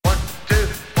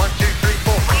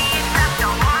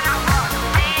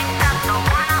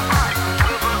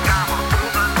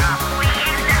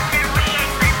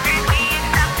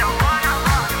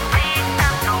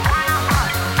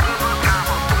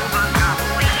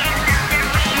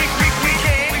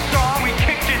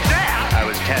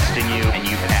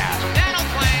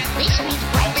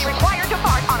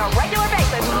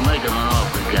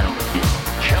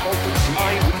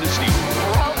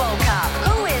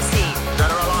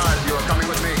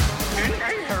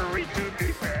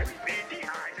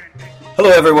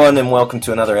Hello everyone and welcome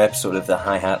to another episode of the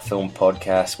Hi-Hat Film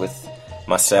Podcast with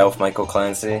myself, Michael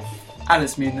Clancy. And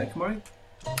it's me, Nick Murray.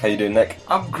 How you doing, Nick?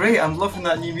 I'm great, I'm loving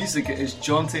that new music. It is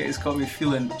jaunty, it's got me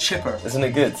feeling chipper. Isn't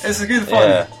it good? It's a good fun.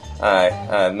 Yeah,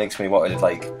 aye. It makes me want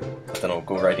to,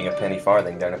 go riding a penny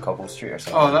farthing down a cobble street or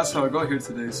something. Oh, that's how I got here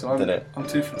today, so I'm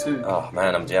 2 for 2. Oh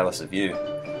man, I'm jealous of you.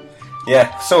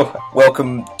 Yeah, so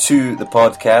welcome to the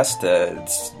podcast.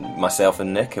 It's myself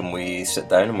and Nick, and we sit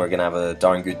down and we're going to have a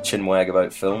darn good chinwag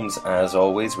about films. As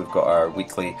always, we've got our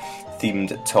weekly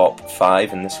themed top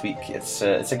 5, and this week it's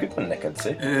a good one, Nick, I'd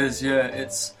say. It is, yeah.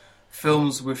 It's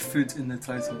films with food in the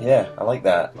title. Yeah, I like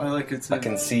that. I like it too. I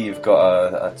can see you've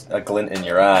got a glint in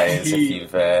your eye as if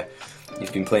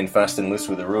you've been playing fast and loose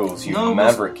with the rules.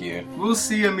 Maverick, you. We'll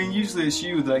see. I mean, usually it's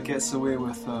you that gets away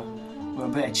with a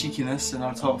bit of cheekiness in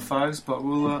our top 5s, but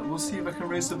we'll see if I can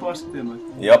raise the bar today, man.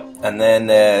 Yep, and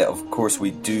then of course we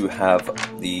do have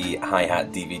the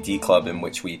Hi-Hat DVD Club, in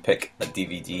which we pick a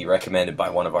DVD recommended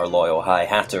by one of our loyal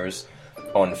Hi-Hatters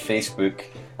on Facebook,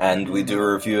 and we do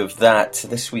a review of that.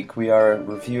 This week we are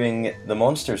reviewing The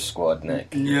Monster Squad,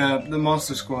 Nick. Yeah, The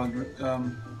Monster Squad,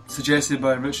 suggested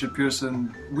by Richard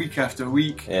Pearson week after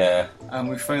week. Yeah. And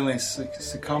we finally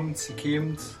succumbed.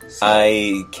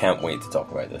 I can't wait to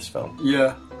talk about this film.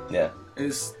 Yeah. Yeah.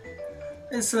 It's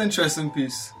an interesting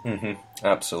piece.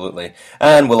 Absolutely.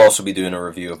 And we'll also be doing a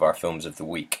review of our films of the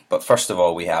week. But first of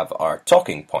all, we have our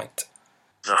talking point.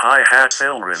 The Hi-Hat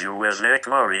Film Review with Nick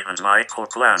Murray and Michael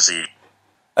Clancy.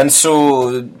 And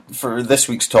so, for this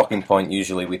week's talking point,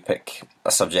 usually we pick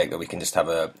a subject that we can just have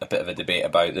a bit of a debate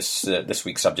about. This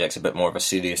week's subject's a bit more of a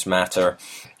serious matter.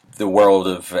 The world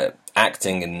of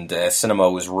acting and cinema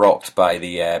was rocked by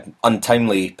the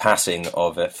untimely passing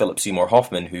of Philip Seymour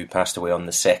Hoffman, who passed away on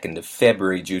the 2nd of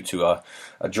February due to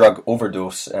a drug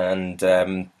overdose. And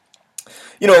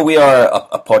we are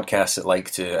a podcast that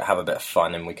like to have a bit of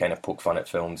fun, and we kind of poke fun at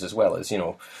films as well as,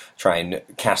 try and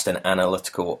cast an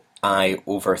analytical eye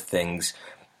over things.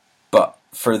 But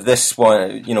for this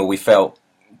one, we felt,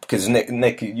 because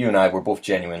Nick, you and I were both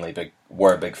genuinely big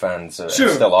fans, sure.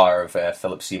 Still are, of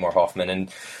Philip Seymour Hoffman,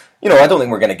 and I don't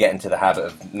think we're going to get into the habit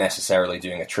of necessarily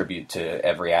doing a tribute to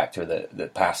every actor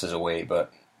that passes away,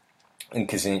 but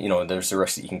because there's the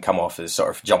risk that you can come off as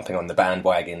sort of jumping on the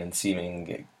bandwagon and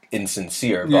seeming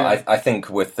insincere. But yeah. I think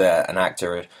with an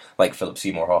actor like Philip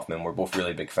Seymour Hoffman, we're both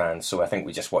really big fans, so I think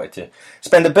we just wanted to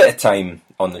spend a bit of time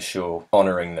on the show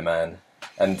honouring the man.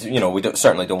 And we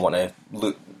certainly don't want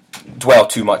to dwell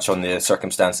too much on the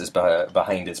circumstances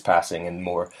behind his passing, and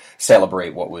more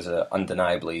celebrate what was an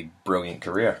undeniably brilliant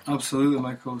career. Absolutely,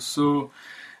 Michael. So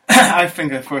I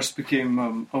think I first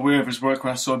became aware of his work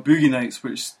when I saw Boogie Nights,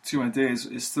 which to my days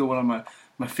is still one of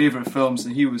my favourite films,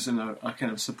 and he was in a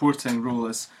kind of supporting role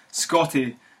as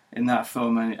Scotty in that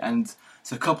film, and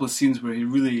it's a couple of scenes where he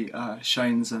really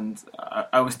shines, and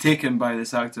I was taken by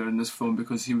this actor in this film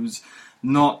because he was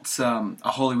not a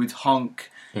Hollywood hunk.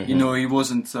 Mm-hmm. He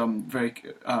wasn't very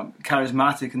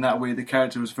charismatic in that way. The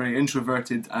character was very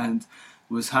introverted and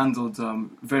was handled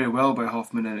very well by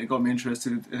Hoffman, and it got me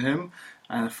interested in him,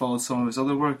 and I followed some of his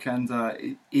other work,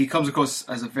 and he comes across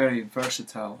as a very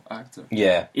versatile actor.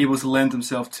 Yeah. Able to lend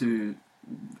himself to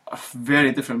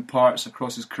very different parts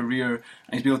across his career,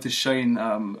 and he's been able to shine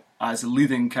as a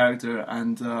leading character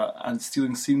and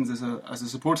stealing scenes as a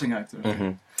supporting actor.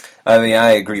 Mm-hmm. I mean,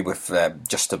 I agree with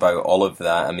just about all of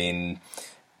that. I mean,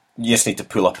 you just need to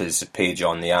pull up his page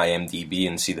on the IMDb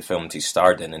and see the films he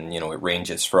starred in, and it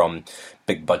ranges from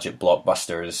big budget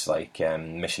blockbusters like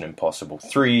Mission Impossible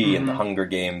 3 and The Hunger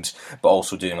Games, but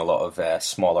also doing a lot of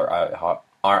smaller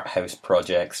art house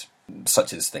projects,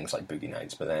 such as things like Boogie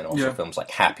Nights, but then also films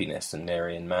like Happiness and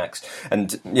Mary and Max.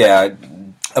 And yeah,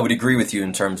 I would agree with you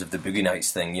in terms of the Boogie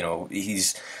Nights thing.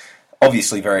 He's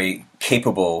obviously very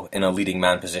capable in a leading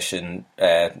man position,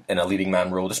 in a leading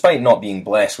man role, despite not being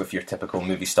blessed with your typical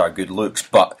movie star good looks.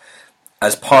 But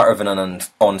as part of an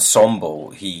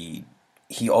ensemble, he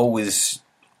always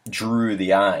drew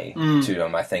the eye to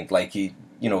him. I think, like he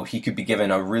could be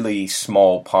given a really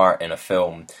small part in a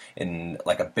film, in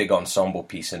like a big ensemble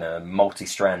piece in a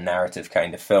multi-strand narrative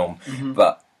kind of film,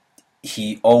 but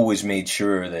he always made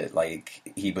sure that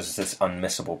he was this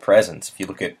unmissable presence. If you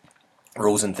look at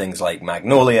roles in things like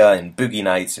Magnolia and Boogie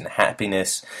Nights and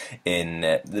Happiness, in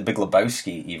The Big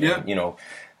Lebowski, even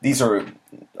these are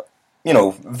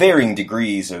varying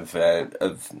degrees of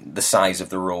the size of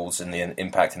the roles and the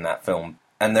impact in that film,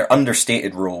 and they're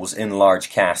understated roles in large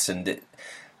casts, and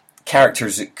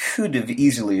characters that could have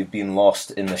easily been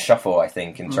lost in the shuffle, I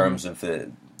think, in terms of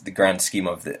the grand scheme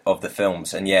of the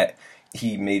films, and yet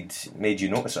he made you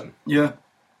notice them. Yeah,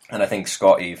 And I think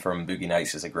Scotty from Boogie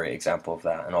Nights is a great example of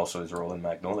that, and also his role in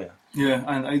Magnolia. Yeah,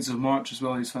 and Ides of March as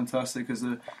well. He's fantastic as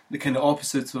the kind of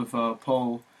opposite of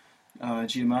Paul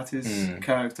Giamatti's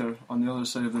character on the other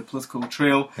side of the political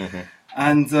trail.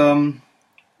 And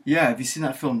yeah, have you seen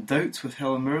that film Doubt with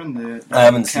Helen Mirren? I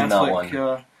haven't seen that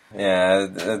Catholic,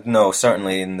 one. No,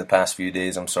 certainly in the past few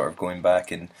days I'm sort of going back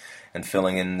and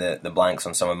filling in the blanks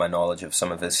on some of my knowledge of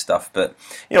some of his stuff. But,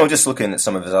 just looking at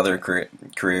some of his other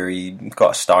career, he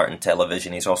got a start in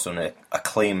television. He's also an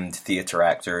acclaimed theatre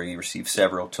actor. He received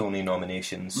several Tony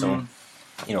nominations. So,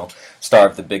 star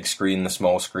of the big screen, the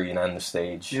small screen, and the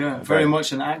stage. Yeah, very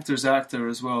much an actor's actor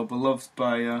as well, beloved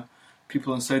by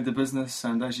people inside the business,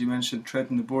 and as you mentioned,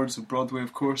 treading the boards of Broadway,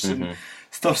 of course, and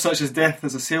stuff such as Death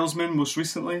as a Salesman, most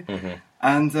recently.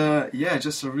 And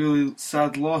just a really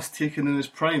sad loss taken in his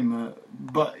prime.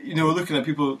 But looking at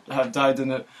people that have died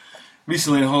in it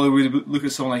recently in Hollywood, look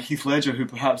at someone like Heath Ledger, who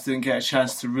perhaps didn't get a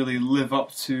chance to really live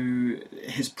up to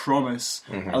his promise.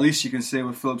 At least you can say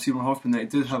with Philip Seymour Hoffman that he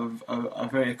did have a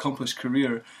very accomplished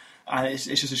career. And it's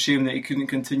just a shame that he couldn't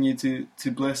continue to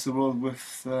bless the world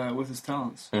with his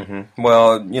talents.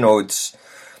 Well,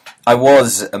 I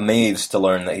was amazed to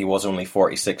learn that he was only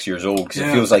 46 years old, because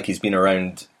it feels like he's been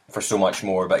around for so much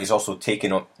more, but he's also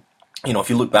taken up, if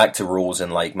you look back to roles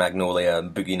in like Magnolia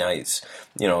and Boogie Nights,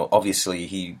 obviously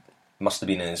he must have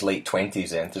been in his late 20s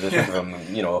then, to think of him,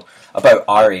 about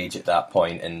our age at that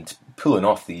point, and pulling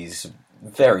off these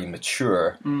very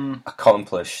mature,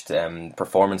 accomplished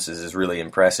performances is really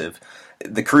impressive.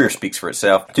 The career speaks for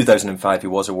itself. 2005, he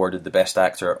was awarded the Best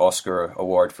Actor Oscar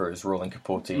award for his role in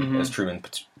Capote as Truman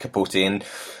Capote, and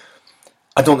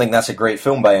I don't think that's a great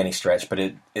film by any stretch,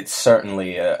 but it's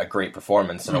certainly a great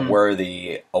performance and a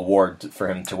worthy award for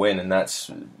him to win, and that's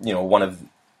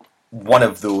one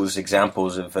of those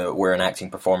examples of where an acting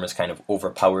performance kind of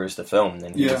overpowers the film,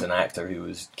 and he was an actor who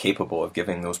was capable of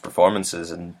giving those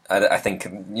performances. And I think,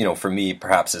 for me,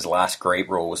 perhaps his last great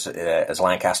role was as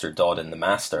Lancaster Dodd in The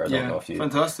Master. I don't know if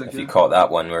you caught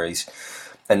that one, where he's...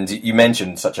 And you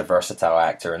mentioned such a versatile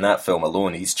actor. In that film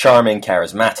alone, he's charming,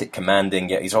 charismatic, commanding,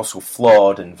 yet he's also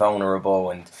flawed and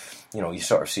vulnerable, and, you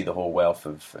sort of see the whole wealth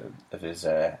of his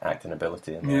acting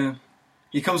ability in that. Yeah.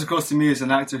 He comes across to me as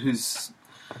an actor who's...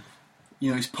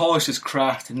 he's polished his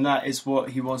craft, and that is what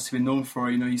he wants to be known for.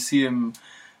 You see him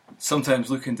sometimes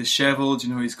looking dishevelled.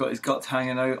 He's got his gut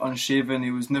hanging out, unshaven.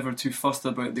 He was never too fussed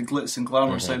about the glitz and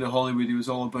glamour side of Hollywood. He was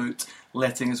all about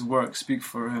letting his work speak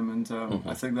for him, and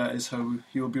I think that is how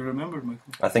he will be remembered,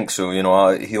 Michael. I think so.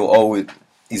 He'll always...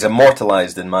 He's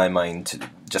immortalised in my mind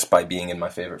just by being in my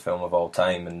favourite film of all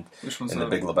time, and in The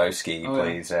Big Lebowski. He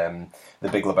plays The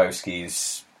Big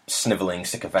Lebowski's snivelling,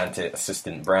 sycophantic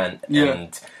assistant Brandt,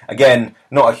 and again,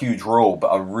 not a huge role, but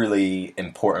a really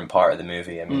important part of the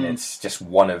movie. I mean, it's just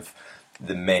one of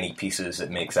the many pieces that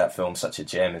makes that film such a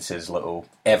gem. It's his little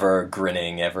ever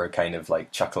grinning, ever kind of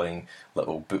like chuckling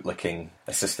little bootlicking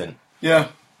assistant. Yeah.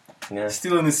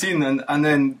 Stealing the scene, and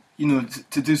then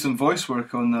to do some voice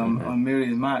work on Mary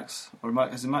and Max, or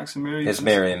is it Max and Mary? It's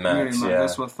Mary and Max.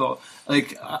 That's what I thought.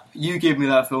 Like, you gave me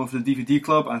that film for the DVD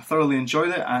club. I thoroughly enjoyed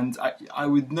it, and I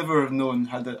would never have known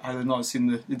had I not seen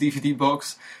the DVD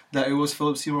box that it was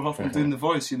Philip Seymour Hoffman doing the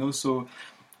voice. So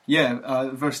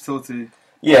versatility.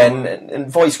 Yeah,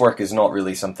 and voice work is not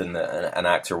really something that an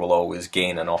actor will always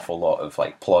gain an awful lot of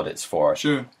like plaudits for.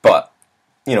 Sure, but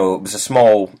it was a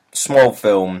small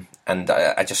film. And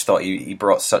I just thought he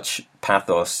brought such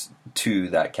pathos to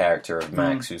that character of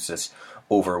Max, who's this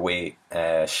overweight,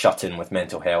 shut-in with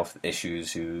mental health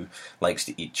issues, who likes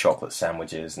to eat chocolate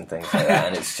sandwiches and things like that.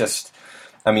 And it's just,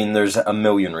 there's a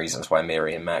million reasons why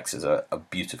Mary and Max is a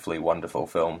beautifully wonderful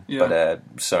film. Yeah.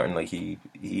 But certainly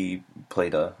he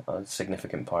played a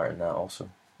significant part in that also.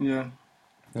 Yeah.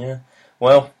 Yeah.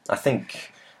 Well, I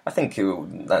think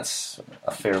that's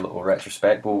a fair little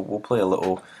retrospect. We'll play a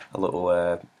little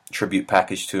tribute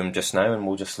package to him just now, and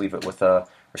we'll just leave it with a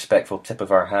respectful tip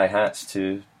of our high hats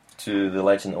to the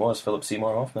legend that was Philip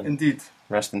Seymour Hoffman. Indeed.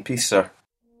 Rest in peace, sir.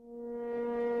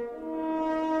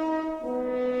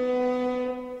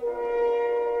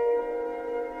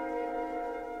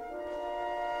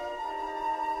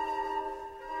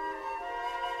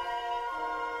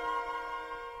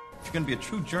 If you're going to be a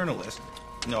true journalist,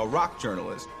 a rock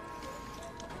journalist,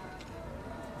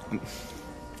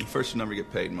 first, you never get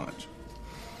paid much.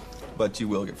 But you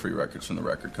will get free records from the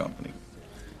record company.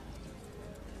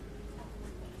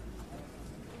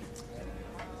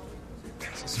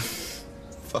 There's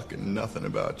fucking nothing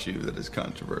about you that is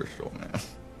controversial, man.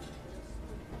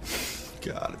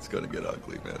 God, it's gonna get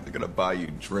ugly, man. They're gonna buy you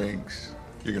drinks.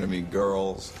 You're gonna meet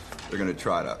girls. They're going to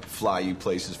try to fly you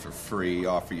places for free,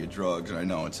 offer you drugs, and I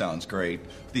know it sounds great.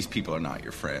 But these people are not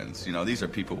your friends. You know, these are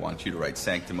people who want you to write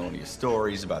sanctimonious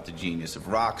stories about the genius of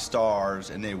rock stars,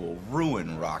 and they will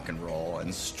ruin rock and roll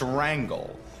and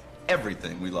strangle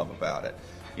everything we love about it.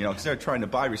 You know, because they're trying to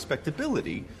buy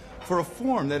respectability for a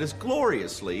form that is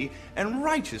gloriously and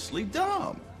righteously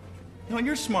dumb. You know, and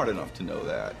you're smart enough to know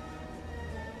that.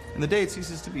 And the day it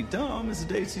ceases to be dumb is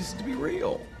the day it ceases to be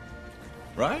real.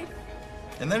 Right?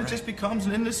 And then it just becomes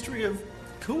an industry of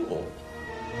cool.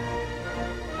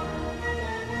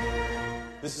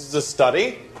 This is a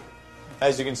study.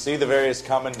 As you can see, the various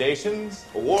commendations,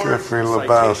 awards, Jeffrey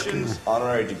citations, Lebowski.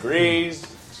 honorary degrees,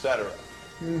 etc.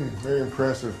 Very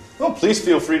impressive. Well, please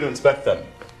feel free to inspect them.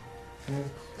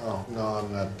 Oh, no,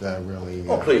 I'm not really...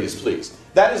 Oh, please.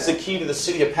 That is the key to the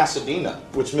city of Pasadena,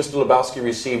 which Mr. Lebowski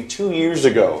received 2 years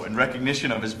ago in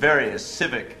recognition of his various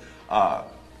civic,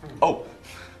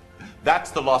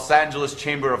 that's the Los Angeles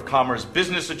Chamber of Commerce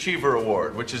Business Achiever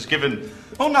Award, which is given,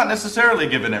 not necessarily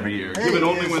given every year, given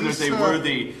only when there's a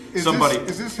worthy somebody.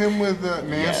 Is this him with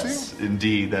Nancy? Yes,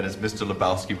 indeed. That is Mr.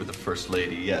 Lebowski with the First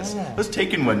Lady, yes. It was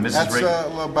taken when Mrs. That's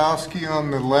Reagan... Lebowski on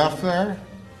the left there?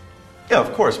 Yeah,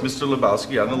 of course, Mr.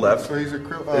 Lebowski on the left. So he's a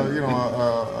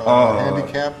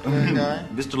handicapped guy?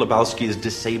 Mr. Lebowski is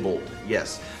disabled,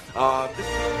 yes.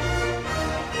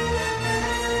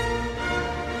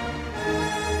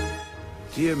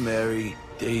 Dear Mary,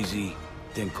 Daisy,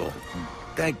 Dinkle,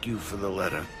 thank you for the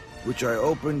letter, which I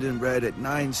opened and read at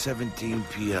 9:17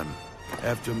 p.m.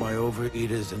 after my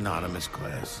Overeaters Anonymous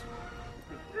class.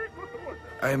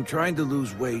 I am trying to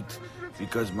lose weight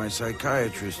because my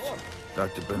psychiatrist,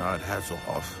 Dr. Bernard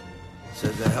Hasselhoff,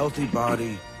 says a healthy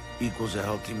body equals a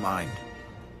healthy mind.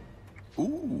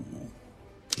 Ooh.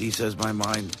 He says my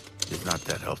mind is not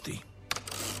that healthy.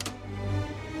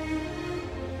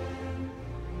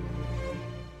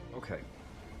 Okay.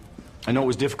 I know it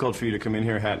was difficult for you to come in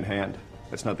here hat in hand.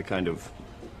 That's not the kind of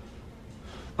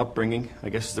upbringing, I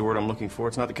guess is the word I'm looking for.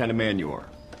 It's not the kind of man you are.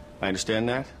 I understand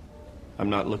that. I'm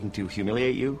not looking to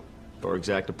humiliate you or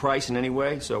exact a price in any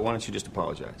way, so why don't you just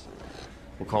apologize?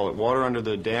 We'll call it water under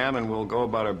the dam and we'll go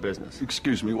about our business.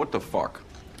 Excuse me, what the fuck?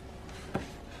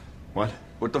 What?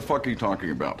 What the fuck are you talking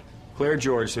about? Claire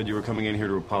George said you were coming in here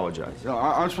to apologize. Yeah,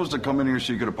 I'm supposed to come in here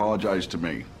so you could apologize to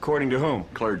me. According to whom?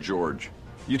 Claire George.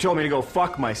 You told me to go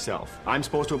fuck myself. I'm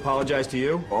supposed to apologize to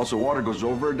you? Also, water goes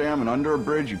over a dam and under a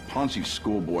bridge, you poncy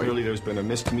schoolboy. Clearly there's been a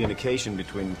miscommunication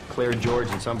between Claire George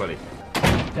and somebody.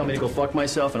 Tell me to go fuck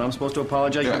myself and I'm supposed to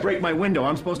apologize? Yeah. You break my window,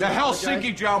 I'm supposed to The apologize?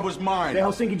 Helsinki job was mine. The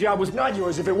Helsinki job was not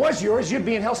yours. If it was yours, you'd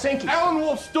be in Helsinki. Alan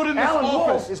Wolf stood in this Alan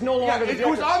office. Wolf is no longer the director. It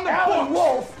was on the Alan books.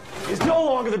 Wolf is no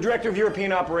longer the director of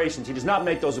European operations. He does not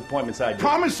make those appointments I do.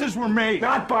 Promises were made.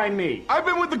 Not by me. I've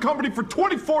been with the company for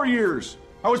 24 years.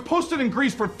 I was posted in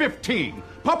Greece for 15.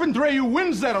 Papandreou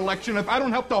wins that election if I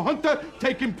don't help the junta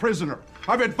take him prisoner.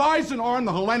 I've advised and armed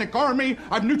the Hellenic army.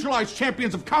 I've neutralized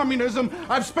champions of communism.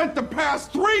 I've spent the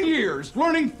past 3 years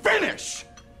learning Finnish,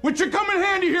 which should come in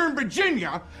handy here in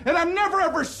Virginia, and I'm never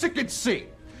ever sick at sea.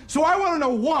 So I want to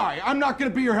know why I'm not going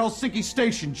to be your Helsinki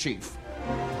station chief.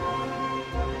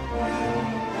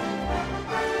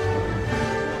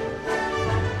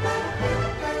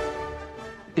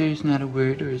 There's not a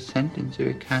word or a sentence or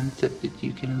a concept that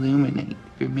you can illuminate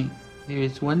for me. There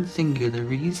is one singular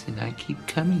reason I keep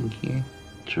coming here.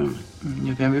 Truly.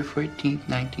 November 14th,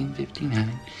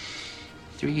 1959.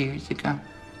 3 years ago.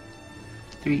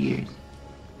 3 years.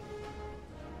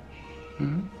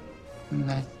 And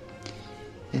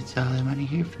that's all I want to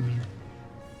hear from you.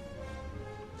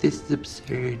 This is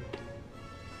absurd.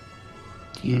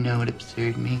 Do you know what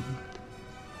absurd means?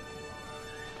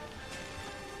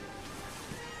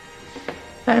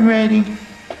 I'm ready.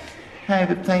 I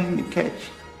have a plane to catch.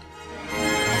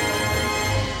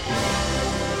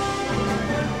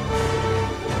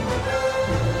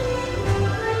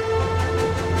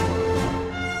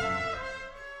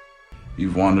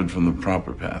 You've wandered from the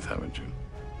proper path, haven't you?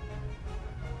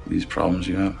 These problems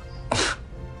you have?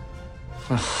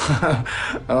 I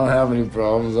don't have any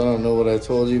problems. I don't know what I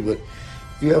told you, but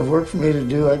if you have work for me to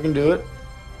do, I can do it.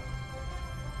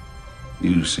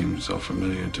 You seem so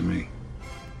familiar to me.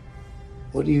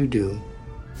 What do you do?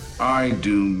 I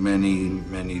do many,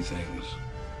 many things.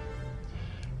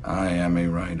 I am a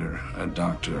writer, a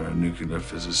doctor, a nuclear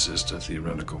physicist, a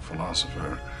theoretical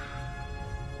philosopher.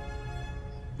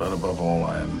 But above all,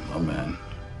 I am a man.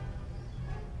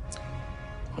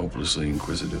 Hopelessly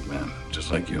inquisitive man,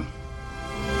 just like you.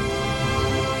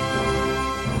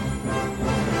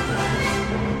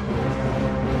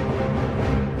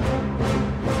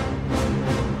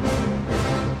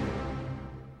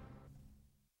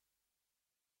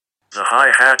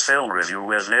 Film Review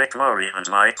with Nick Murray and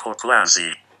Michael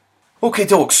Clancy. Okay,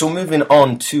 doke, so moving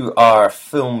on to our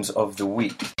films of the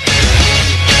week.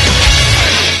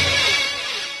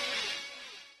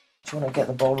 Do you want to get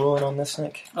the ball rolling on this,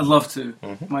 Nick? I'd love to,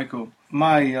 Michael.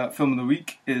 My film of the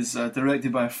week is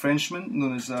directed by a Frenchman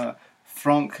known as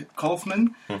Frank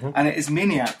Kaufman, and it is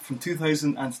Maniac from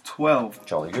 2012.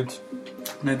 Jolly good.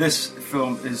 Now, this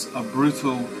film is a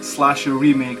brutal slasher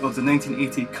remake of the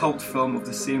 1980 cult film of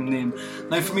the same name.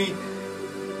 Now, for me,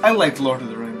 I liked Lord of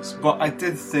the Rings, but I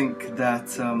did think that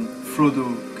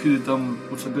Frodo could have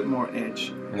done with a bit more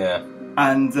edge. Yeah.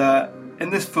 And in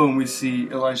this film, we see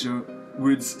Elijah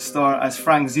Wood's star as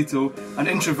Frank Zito, an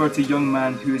introverted young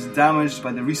man who is damaged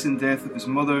by the recent death of his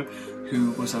mother,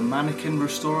 who was a mannequin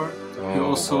restorer, who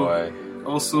also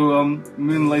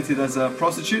moonlighted as a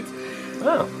prostitute,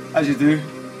 as you do.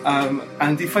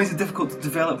 And he finds it difficult to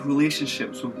develop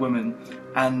relationships with women,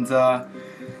 and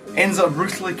ends up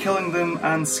brutally killing them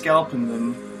and scalping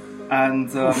them, and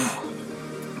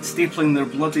stapling their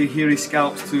bloody, hairy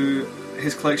scalps to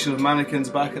his collection of mannequins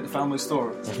back at the family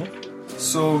store.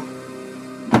 So,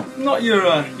 not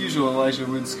your usual Elijah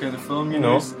Woods kind of film, you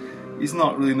know. He's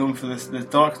not really known for the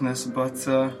darkness, but it's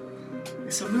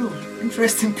a real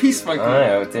interesting piece, Michael.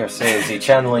 I would dare say, is he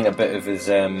channeling a bit of his,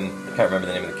 I can't remember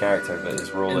the name of the character, but his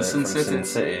role in Sin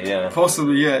City, yeah.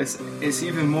 Possibly, yeah. It's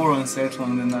even more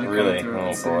unsettling than that character.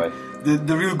 Really? Oh boy.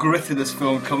 The real grit of this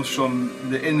film comes from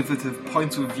the innovative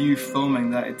point of view filming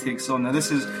that it takes on. Now,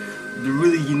 this is the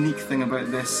really unique thing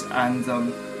about this, and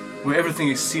where everything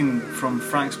is seen from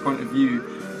Frank's point of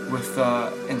view, with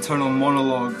internal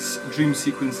monologues, dream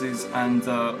sequences, and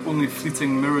only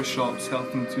fleeting mirror shots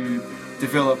helping to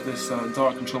develop this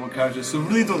dark and troubled character. So we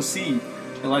really don't see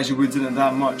Elijah Wood in it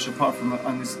that much, apart from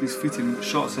these fleeting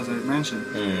shots, as I mentioned.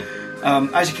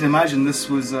 As you can imagine, this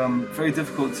was very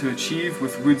difficult to achieve,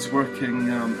 with Woods working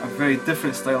a very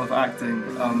different style of acting,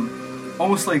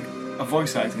 almost like a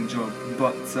voice acting job,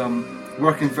 but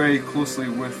working very closely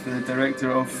with the director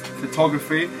of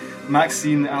photography,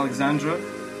 Maxine Alexandra,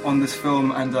 on this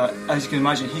film. And as you can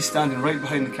imagine, he's standing right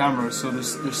behind the camera, so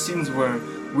there's scenes where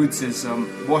Woods is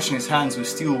washing his hands with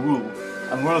steel wool,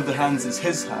 and one of the hands is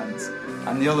his hands,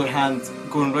 and the other hand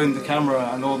going around the camera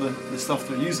and all the stuff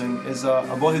they're using is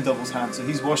a body double's hand. So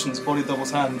he's washing his body double's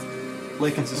hand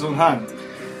like it's his own hand,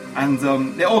 and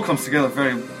it all comes together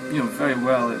very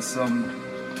well. It's a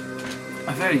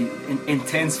very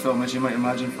intense film, as you might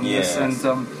imagine from this,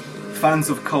 and fans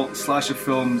of cult slasher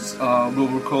films will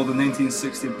recall the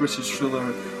 1960 British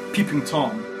thriller Peeping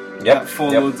Tom. That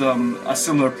followed a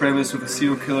similar premise, with a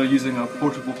serial killer using a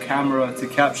portable camera to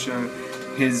capture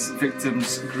his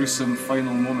victims' gruesome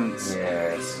final moments.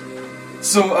 Yes.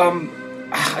 So,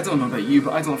 I don't know about you,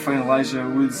 but I don't find Elijah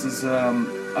Woods as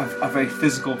a very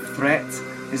physical threat.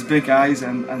 His big eyes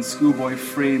and schoolboy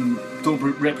frame don't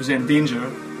represent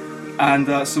danger.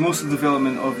 And so most of the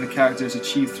development of the character is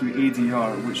achieved through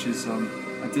ADR, which is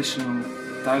additional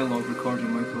dialogue recording,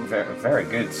 Michael. Very, very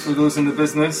good. For those in the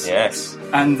business. Yes.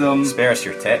 And spare us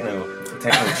your techno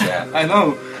chat. I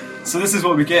know. So this is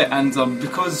what we get, and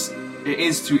because it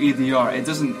is through ADR, it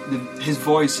doesn't. His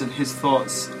voice and his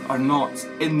thoughts are not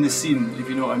in the scene, if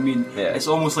you know what I mean. Yeah. It's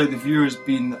almost like the viewer's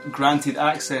been granted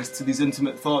access to these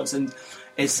intimate thoughts, and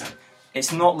it's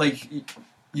not like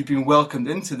you've been welcomed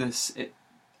into this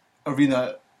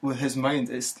arena with his mind.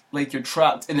 It's like you're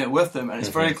trapped in it with him, and it's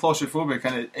very claustrophobic,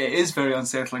 and it is very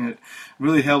unsettling. It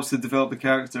really helps to develop the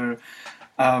character.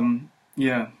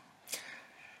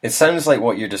 It sounds like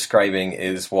what you're describing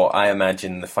is what I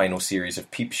imagine the final series of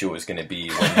Peep Show is going to be,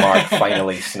 when Mark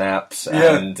finally snaps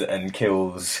and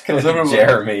kills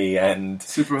Jeremy and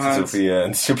Sophia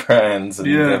and Superhands and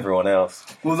everyone else.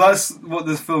 Well, that's what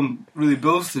this film really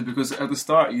builds to, because at the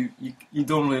start you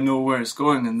don't really know where it's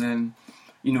going, and then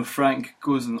Frank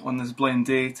goes on this blind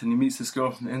date and he meets this girl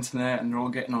from the internet and they're all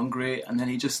getting on great, and then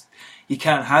he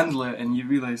can't handle it, and you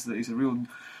realise that he's a real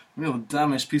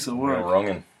damaged piece of work. Real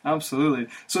wronging. Absolutely.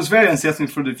 So it's very unsettling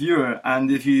for the viewer,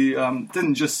 and if you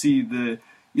don't just see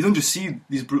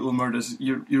these brutal murders,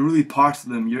 you're really part of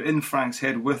them. You're in Frank's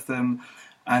head with them,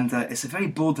 and it's a very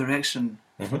bold direction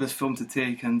for this film to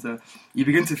take, and you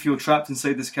begin to feel trapped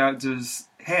inside this character's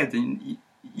head, and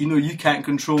you can't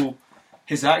control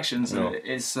his actions. No.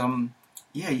 It's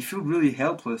you feel really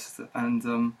helpless,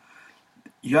 and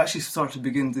you actually start to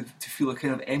begin to feel a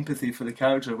kind of empathy for the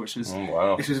character, which is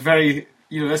very,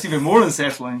 that's even more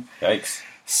unsettling. Yikes.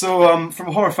 So from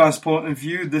a horror fan's point of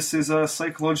view, this is a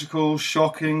psychological,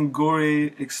 shocking,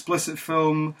 gory, explicit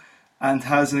film, and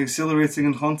has an exhilarating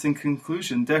and haunting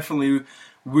conclusion. Definitely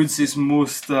Woods'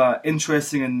 most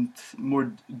interesting and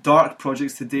more dark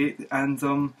projects to date, and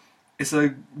it's a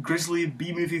grisly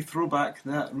B-movie throwback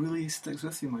that really sticks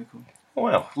with you, Michael.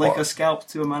 Well, like a scalp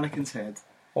to a mannequin's head.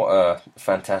 What a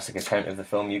fantastic account of the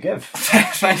film you give.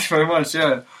 Thanks very much,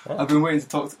 yeah. I've been waiting to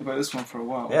talk about this one for a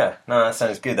while. Yeah, no, that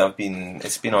sounds good.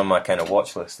 It's been on my kind of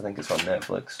watch list. I think it's on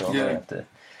Netflix, so I might have to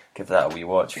give that a wee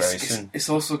watch very soon. It's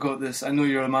also got this, I know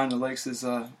you're a man that likes his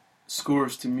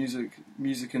scores to music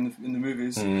in the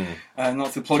movies.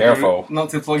 Not to plug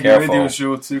your radio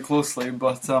show too closely,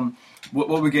 but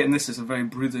what we get in this is a very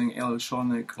brooding,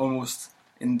 electronic, almost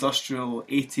industrial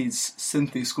 80s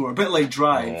synthy score, a bit like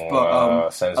Drive,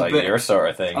 but sounds like your sort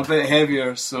of thing. A bit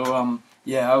heavier. So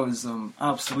I was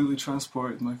absolutely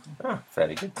transported, Michael.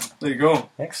 Very good. There you go.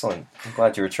 Excellent. I'm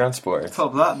glad you were transported.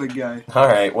 Top that, big guy. All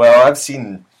right. Well, I've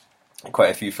seen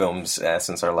quite a few films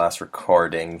since our last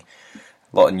recording.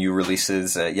 A lot of new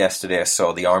releases. Yesterday I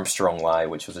saw The Armstrong Lie,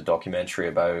 which was a documentary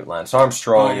about Lance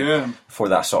Armstrong. Oh, yeah. Before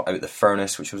that I saw Out the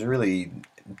Furnace, which was a really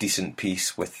decent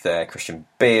piece with Christian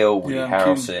Bale, Woody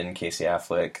Harrelson, Casey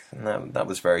Affleck. And that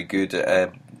was very good.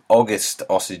 August,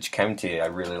 Osage County I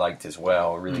really liked as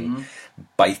well. Really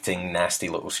biting, nasty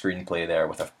little screenplay there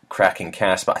with a cracking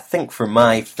cast. But I think for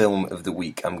my film of the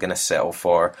week, I'm going to settle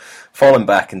for falling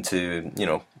back into,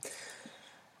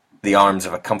 the arms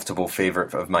of a comfortable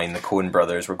favourite of mine, the Coen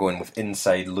brothers. We're going with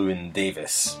Inside Llewyn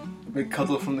Davis. A big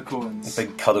cuddle from the Coens. A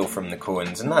big cuddle from the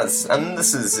Coens. And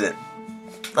this is it.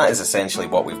 That is essentially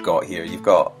what we've got here. You've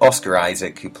got Oscar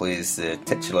Isaac, who plays the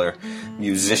titular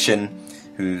musician,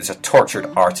 who's a tortured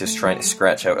artist trying to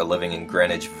scratch out a living in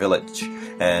Greenwich Village,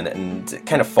 and it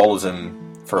kind of follows him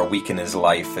for a week in his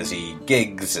life as he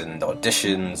gigs and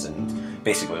auditions and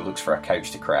basically looks for a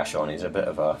couch to crash on. He's a bit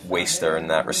of a waster in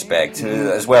that respect.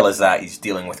 As well as that, he's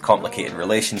dealing with complicated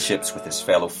relationships with his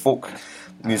fellow folk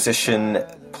musician,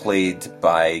 played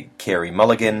by Carey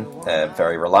Mulligan,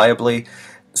 very reliably.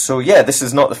 So yeah, this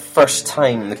is not the first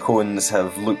time the Coens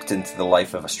have looked into the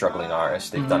life of a struggling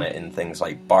artist. They've done it in things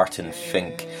like Barton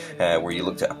Fink, where you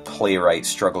looked at a playwright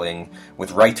struggling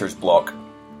with writer's block.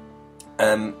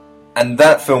 And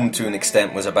that film, to an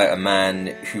extent, was about a man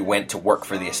who went to work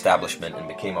for the establishment and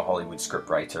became a Hollywood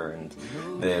scriptwriter, and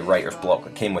the writer's block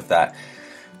that came with that.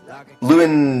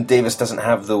 Llewyn Davis doesn't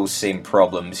have those same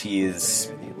problems. He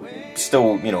is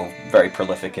still, very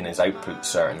prolific in his output,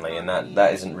 certainly, and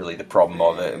that isn't really the problem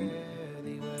of it.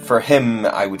 For him,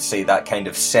 I would say that kind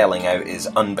of selling out is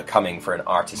unbecoming for an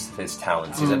artist of his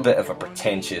talents. He's a bit of a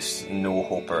pretentious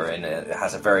no-hoper, and it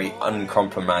has a very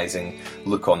uncompromising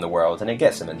look on the world, and it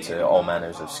gets him into all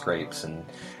manners of scrapes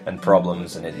and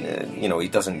problems, and he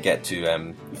doesn't get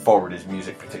to forward his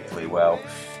music particularly well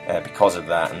because of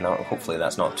that, and hopefully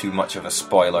that's not too much of a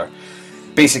spoiler.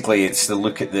 Basically, it's the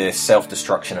look at the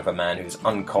self-destruction of a man whose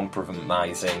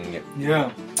uncompromising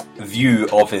view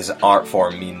of his art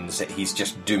form means that he's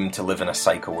just doomed to live in a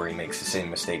cycle where he makes the same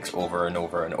mistakes over and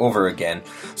over and over again.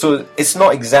 So it's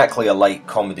not exactly a light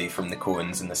comedy from the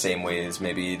Coens in the same way as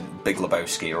maybe Big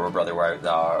Lebowski or Brother Where Art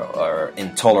Thou or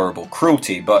Intolerable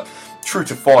Cruelty, but true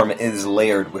to form, it is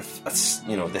layered with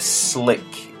this slick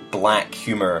black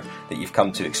humour that you've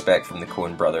come to expect from the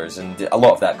Coen brothers, and a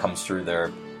lot of that comes through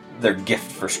their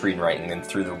gift for screenwriting and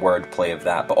through the wordplay of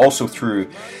that, but also through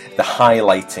the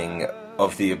highlighting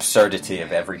of the absurdity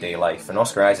of everyday life. And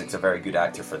Oscar Isaac's a very good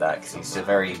actor for that, because he's a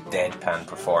very deadpan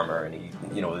performer, and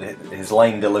his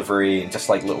line delivery and just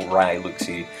like little wry looks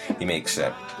he makes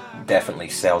definitely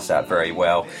sells that very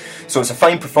well. So it's a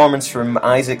fine performance from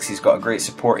Isaacs. He's got a great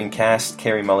supporting cast.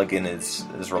 Carey Mulligan is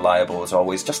as reliable as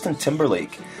always. Justin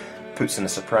Timberlake puts in a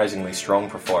surprisingly strong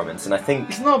performance, and I think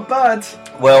it's not bad.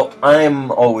 Well,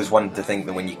 I'm always one to think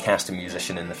that when you cast a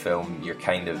musician in the film, you're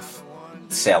kind of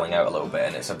selling out a little bit,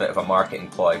 and it's a bit of a marketing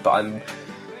ploy. But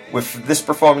with this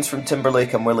performance from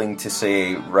Timberlake, I'm willing to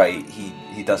say, right,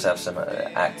 he does have some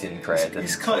acting cred.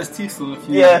 He's cut his teeth on a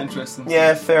few interesting things.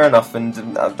 Yeah, fair enough.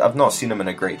 And I've not seen him in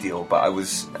a great deal, but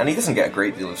and he doesn't get a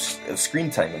great deal of screen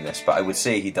time in this. But I would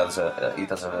say he does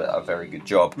a very good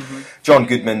job. Mm-hmm. John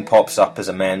Goodman pops up as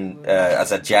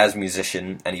a jazz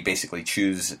musician, and he basically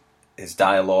chews his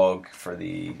dialogue for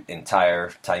the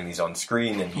entire time he's on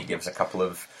screen, and he gives a couple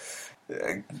of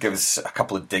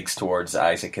digs towards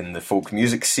Isaac in the folk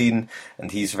music scene,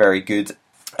 and he's very good.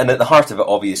 And at the heart of it,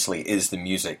 obviously, is the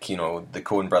music. The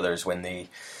Coen brothers, when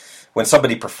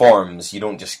somebody performs, you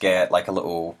don't just get like a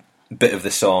little bit of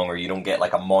the song, or you don't get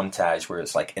like a montage where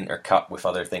it's like intercut with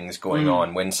other things going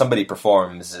on. When somebody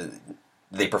performs,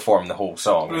 they perform the whole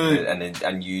song,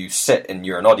 and you sit and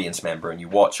you're an audience member and you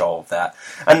watch all of that.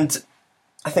 And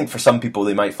I think for some people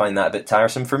they might find that a bit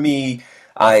tiresome. For me,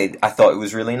 I thought it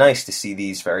was really nice to see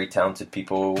these very talented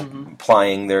people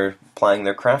plying their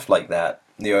craft like that.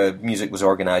 The music was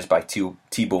organised by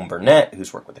T-Bone Burnett,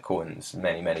 who's worked with the Coens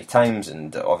many, many times,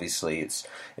 and obviously it's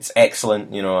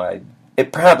excellent.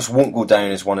 It perhaps won't go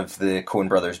down as one of the Coen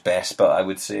brothers' best, but I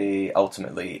would say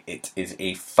ultimately it is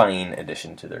a fine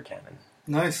addition to their canon.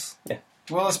 Nice. Yeah.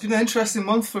 Well, it's been an interesting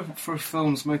month for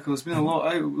films, Michael. There's been a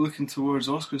lot out looking towards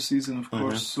Oscar season, of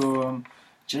course. So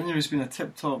January's been a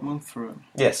tip-top month for it.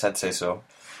 Yes, I'd say so.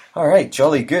 All right,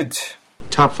 jolly good.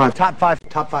 Top five.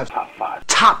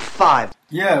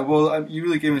 Yeah, well, you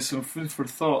really gave me some food for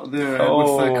thought there with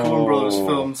the Coen Brothers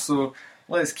films. So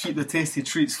let's keep the tasty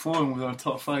treats flowing with our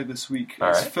top 5 this week. All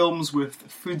It's right. films with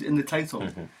food in the title.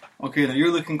 Okay, now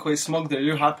you're looking quite smug there.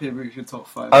 You're happy with your top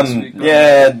 5 this week.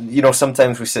 Yeah,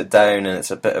 sometimes we sit down and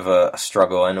it's a bit of a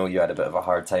struggle. I know you had a bit of a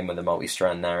hard time with the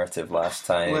multi-strand narrative last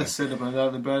time. Less said about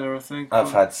that, the better, I think.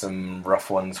 I've had some rough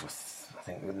ones with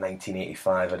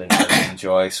 1985 I didn't really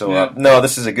enjoy. So, Yeah. no,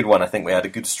 this is a good one. I think we had a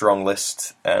good, strong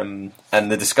list. And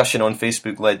the discussion on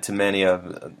Facebook led to many a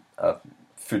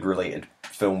food-related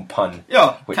film pun.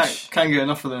 Yeah, which, can't get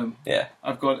enough of them. Yeah.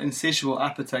 I've got insatiable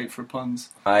appetite for puns.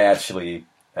 I actually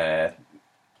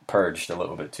purged a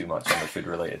little bit too much on the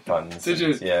food-related puns. Did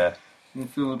you? Yeah. I'm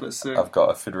feeling a bit sick. I've got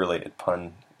a food-related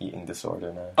pun eating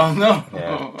disorder now. Oh no!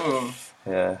 Yeah.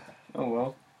 Yeah. Oh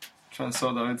well. Try and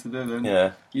sort that out today then.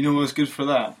 Yeah. You know what's good for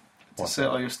that? To What's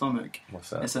settle your stomach. What's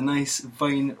that? It's a nice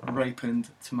vine-ripened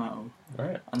tomato.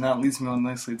 Right. And that leads me on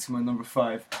nicely to my number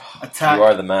 5. You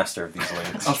are the master of these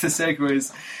links. Of the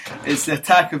segues. It's the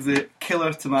Attack of the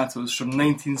Killer Tomatoes from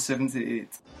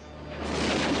 1978.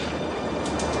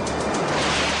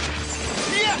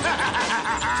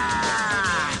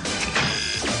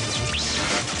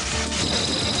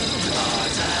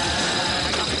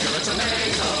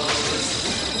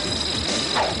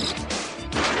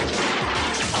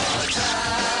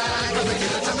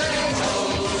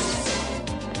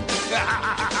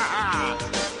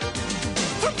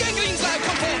 From ganglings like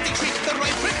compared to treat the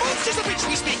right red monsters of which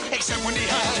we speak, except when he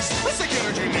has a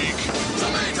security leak.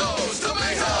 Tomatoes!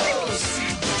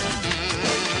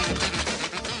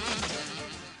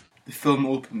 The film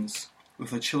opens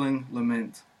with a chilling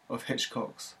lament of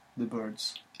Hitchcock's The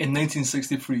Birds. In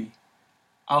 1963,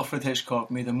 Alfred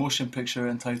Hitchcock made a motion picture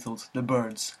entitled The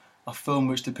Birds, a film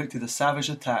which depicted a savage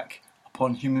attack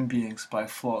upon human beings by a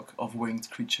flock of winged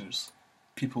creatures.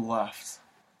 People laughed.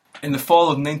 In the fall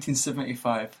of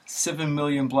 1975, 7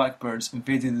 million blackbirds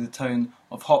invaded the town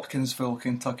of Hopkinsville,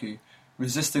 Kentucky,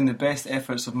 resisting the best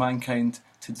efforts of mankind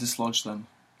to dislodge them.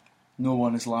 No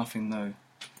one is laughing now.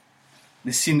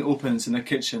 The scene opens in a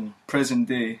kitchen, present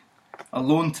day. A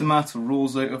lone tomato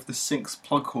rolls out of the sink's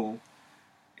plug hole.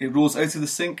 It rolls out of the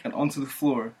sink and onto the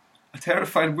floor. A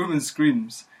terrified woman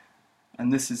screams.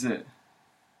 And this is it.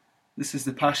 This is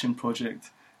the passion project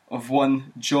of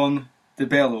one John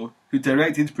DeBello, who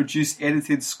directed, produced,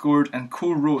 edited, scored, and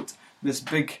co-wrote this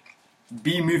big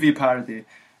B-movie parody.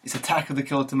 It's Attack of the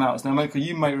Killer Tomatoes. Now, Michael,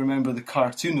 you might remember the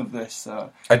cartoon of this.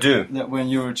 I do. That when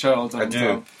you were a child. I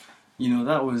do.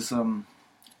 That was a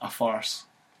farce.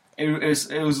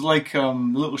 It was like the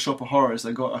Little Shop of Horrors.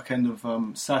 They got a kind of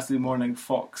Saturday morning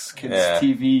Fox Kids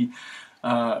TV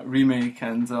remake,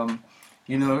 and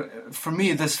for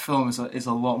me, this film is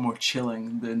a lot more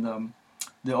chilling than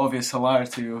the obvious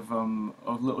hilarity of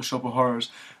Little Shop of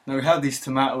Horrors. Now we have these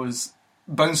tomatoes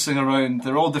bouncing around.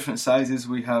 They're all different sizes.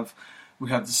 We have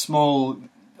the small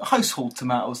household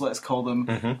tomatoes, let's call them,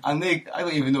 and I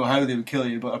don't even know how they would kill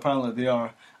you, but apparently they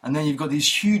are. And then you've got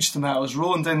these huge tomatoes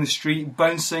rolling down the street,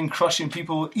 bouncing, crushing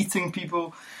people, eating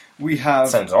people. We have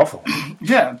sounds awful.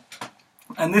 Yeah,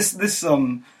 and this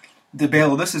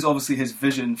DeBello, this is obviously his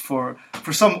vision. For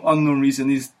some unknown reason,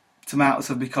 these tomatoes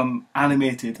have become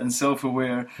animated and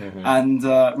self-aware and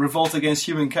revolt against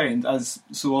humankind, as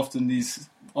so often these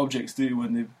objects do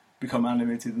when they become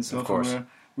animated and self-aware.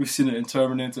 We've seen it in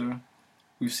Terminator.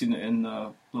 We've seen it in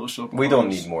Little Shop of We Horrors. don't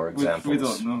need more examples. We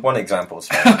don't, no. One example is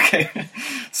fine. Okay.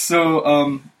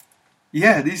 So,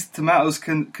 these tomatoes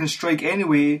can strike any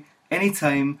way, any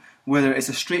time, whether it's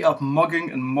a straight-up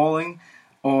mugging and mauling,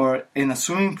 or in a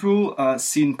swimming pool,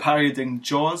 seen parodying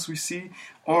Jaws, we see,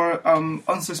 or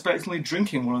unsuspectingly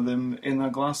drinking one of them in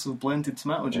a glass of blended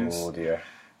tomato juice. Oh dear.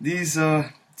 These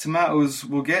tomatoes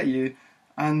will get you,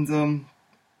 and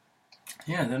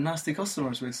they're nasty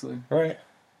customers, basically. Right.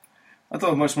 I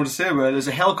don't have much more to say about it. There's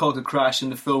a helicopter crash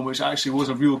in the film, which actually was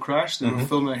a real crash. They were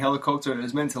filming a helicopter, it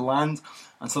was meant to land,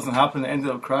 and something happened, it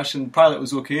ended up crashing. The pilot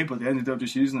was okay, but they ended up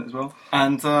just using it as well.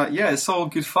 And it's all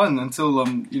good fun until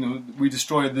we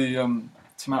destroyed the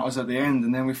tomatoes at the end,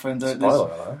 and then we found out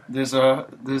there's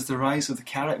the rise of the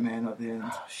carrot men at the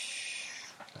end.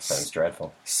 Sounds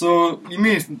dreadful. So you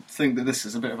may think that this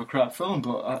is a bit of a crap film,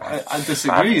 but I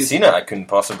disagree. I haven't seen it. I couldn't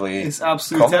possibly. It's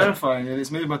absolutely comment. terrifying, and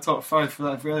it's made my top 5 for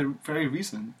that very, very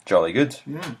reason. Jolly good.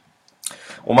 Yeah.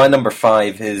 Well, my number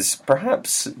 5 is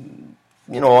perhaps,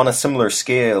 on a similar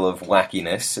scale of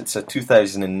wackiness. It's a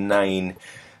 2009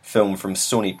 film from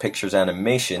Sony Pictures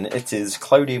Animation. It is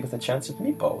Cloudy with a Chance of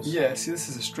Meatballs. Yeah, see, this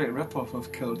is a straight rip-off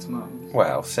of Killer Tomatoes.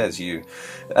 Well, says you.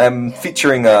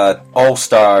 Featuring a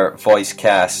all-star voice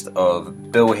cast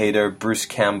of Bill Hader, Bruce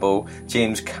Campbell,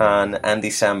 James Caan, Andy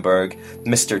Samberg,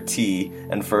 Mr. T,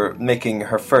 and for making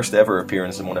her first ever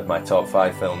appearance in one of my top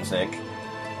 5 films, Nick,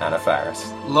 Anna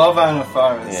Faris. Love Anna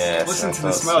Faris. Yes, Listen to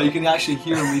the smell. You can actually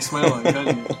hear me smiling,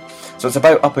 can't you? So it's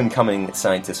about up-and-coming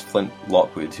scientist Flint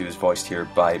Lockwood, who is voiced here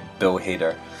by Bill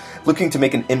Hader. Looking to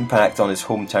make an impact on his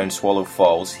hometown Swallow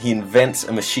Falls, he invents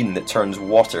a machine that turns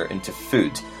water into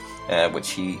food,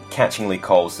 which he catchingly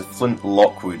calls the Flint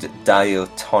Lockwood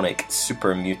Diatonic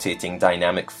Super Mutating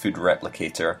Dynamic Food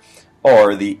Replicator,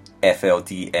 or the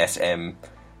FLDSM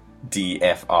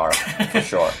DFR for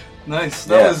short. Nice,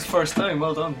 that was the first time,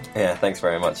 well done. Yeah, thanks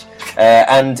very much.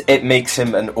 And it makes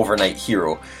him an overnight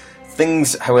hero.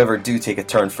 Things, however, do take a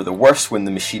turn for the worse when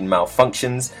the machine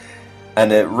malfunctions,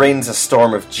 and it rains a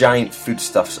storm of giant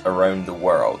foodstuffs around the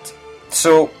world.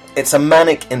 So, it's a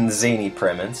manic and zany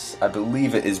premise. I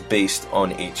believe it is based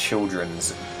on a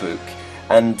children's book,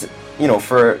 and,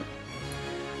 for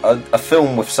a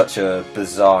film with such a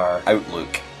bizarre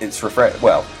outlook, it's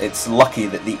it's lucky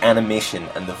that the animation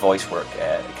and the voice work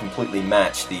completely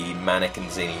match the manic and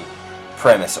zany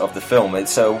premise of the film.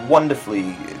 It's a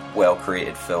wonderfully well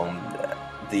created film.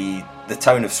 The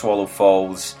town of Swallow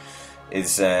Falls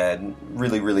is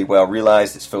really, really well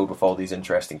realised. It's filled with all these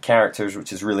interesting characters,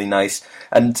 which is really nice.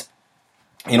 And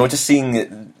just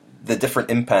seeing the different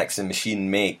impacts the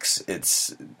machine makes,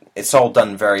 it's all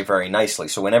done very, very nicely.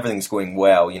 So when everything's going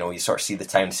well, you sort of see the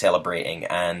town celebrating,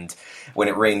 and when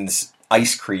it rains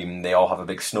ice cream, they all have a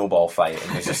big snowball fight.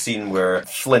 And there's a scene where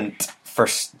Flint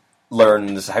first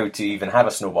learns how to even have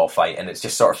a snowball fight, and it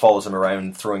just sort of follows him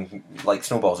around throwing like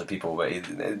snowballs at people. But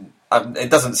it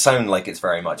doesn't sound like it's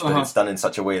very much, but it's done in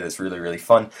such a way that's really, really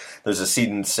fun. There's a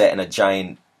scene set in a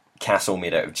giant castle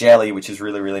made out of jelly, which is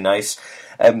really, really nice.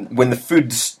 When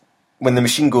the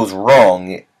machine goes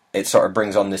wrong, it sort of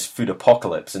brings on this food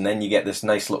apocalypse, and then you get this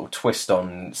nice little twist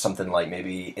on something like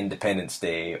maybe Independence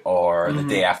Day or The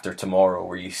Day After Tomorrow,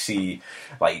 where you see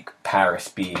like Paris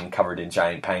being covered in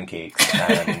giant pancakes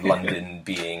and London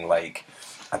being like,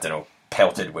 I don't know,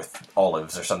 pelted with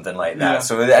olives or something like that. Yeah.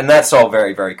 So, and that's all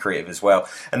very, very creative as well.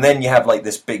 And then you have like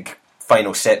this big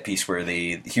final set piece where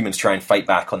the humans try and fight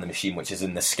back on the machine, which is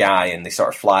in the sky, and they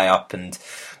sort of fly up and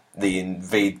they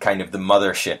invade kind of the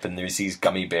mothership, and there's these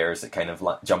gummy bears that kind of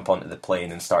jump onto the plane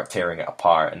and start tearing it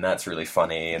apart, and that's really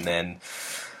funny. And then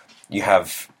you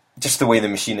have just the way the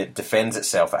machine it defends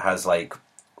itself. It has like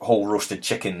whole roasted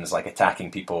chickens like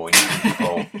attacking people and eating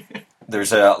people.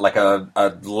 There's a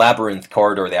labyrinth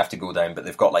corridor they have to go down, but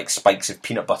they've got like spikes of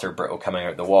peanut butter brittle coming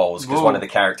out the walls because one of the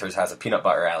characters has a peanut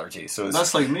butter allergy. So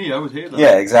that's like me. I would hate that.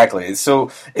 Yeah, exactly.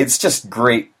 So it's just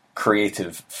great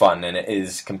creative fun, and it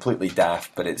is completely daft,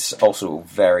 but it's also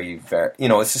very, very,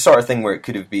 it's the sort of thing where it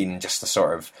could have been just a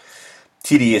sort of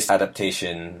tedious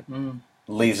adaptation,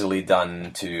 lazily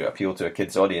done to appeal to a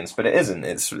kid's audience, but it isn't.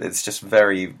 It's just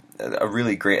a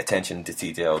really great attention to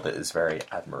detail that is very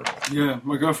admirable. Yeah,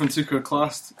 my girlfriend took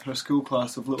her school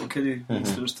class of little kiddie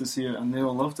youngsters to see it, and they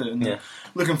all loved it, and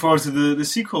looking forward to the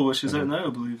sequel, which is out now, I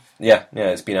believe. Yeah,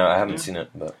 it's been out. I haven't seen it,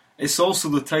 but it's also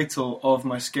the title of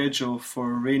my schedule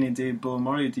for rainy day Bill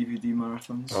Murray DVD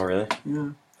marathons. Oh, really?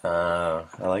 Yeah.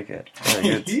 I like it.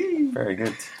 Very good. Very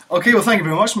good. Okay, well, thank you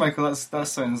very much, Michael. That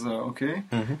sounds okay.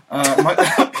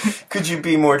 Could you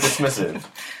be more dismissive?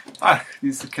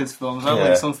 These are kids' films. I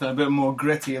like something a bit more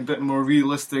gritty, a bit more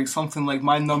realistic, something like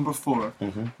my number 4,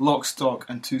 Lock, Stock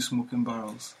and Two Smoking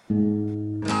Barrels.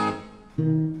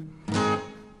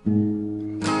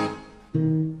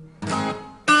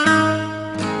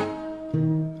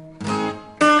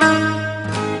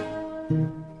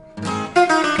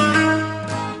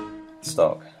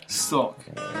 Stock.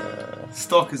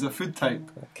 Stock is a food type.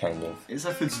 Kind of. It's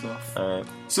a foodstuff. Alright.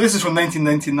 So this is from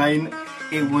 1999.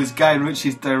 It was Guy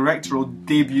Ritchie's directorial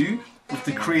debut with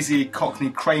the crazy Cockney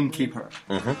crime caper.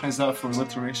 How's that for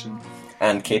alliteration?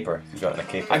 And caper. You got a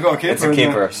caper. I got a caper. It's a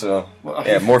caper, so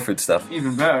more food stuff.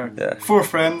 Even better. Yeah. 4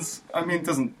 friends. I mean, it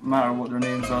doesn't matter what their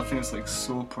names are. I think it's like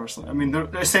so personal. I mean, they're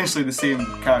essentially the same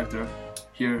character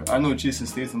here. I know Jason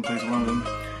Statham plays one of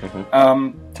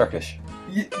them. Turkish.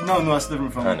 No, that's a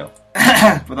different film. I know.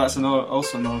 But that's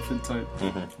also another food type.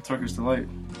 Turkish delight.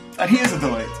 And he is a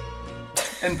delight.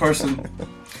 in person.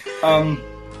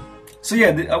 So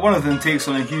yeah, one of them takes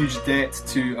on a huge debt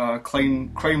to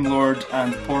crime lord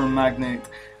and porn magnate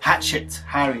Hatchet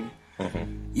Harry.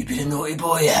 You've been a naughty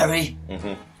boy, Harry.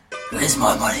 Where's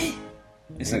my money?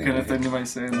 It's the kind of thing you might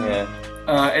say. Yeah.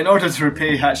 In order to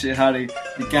repay Hatchet Harry,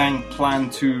 the gang plan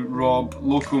to rob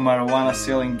local marijuana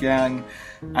selling gang,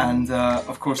 and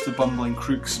of course the bumbling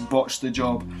crooks botch the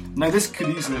job. Now this could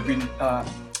easily have been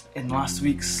in last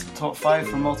week's top 5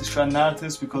 for multi-strand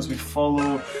narratives, because we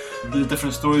follow the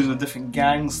different stories of different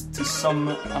gangs to some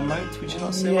amount. Would you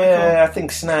not say? Yeah, Michael? I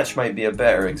think Snatch might be a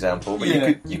better example, but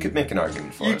you could make an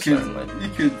argument for it. Certainly. You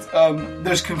could.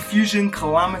 There's confusion,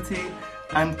 calamity,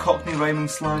 and Cockney rhyming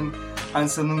slang,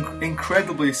 and some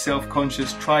incredibly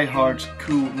self-conscious, try-hard,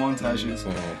 cool montages,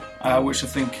 which I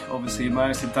think obviously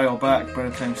managed to dial back by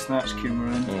the time Snatch came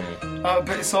around.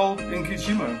 But it's all in good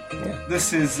humour. Yeah.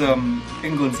 This is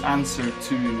England's answer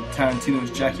to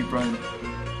Tarantino's Jackie Brown.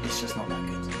 It's just not that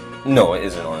good. No, it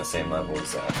isn't on the same level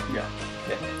as that. Yeah.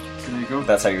 Yeah. So there you go.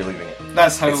 That's how you're leaving it.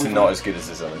 That's how it's not as good as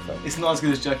this other film. It's not as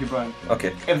good as Jackie Brown.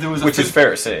 Okay. If there was Which is fair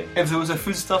to say. If there was a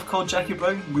foodstuff called Jackie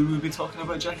Brown, we would be talking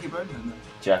about Jackie Brown then.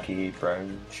 Jackie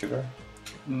Brown sugar?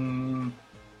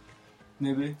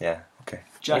 Maybe. Yeah, okay.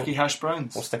 Jackie Hash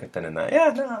Browns. We'll stick a pin in that.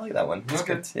 Yeah, no, I like that one. That's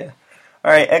Okay. good, yeah.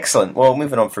 Alright, excellent. Well,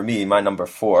 moving on for me, my number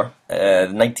 4. The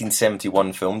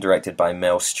 1971 film directed by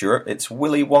Mel Stewart. It's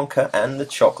Willy Wonka and the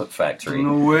Chocolate Factory.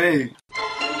 No way.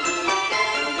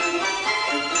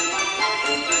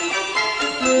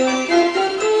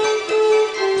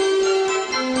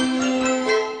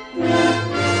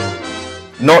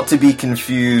 Not to be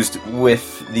confused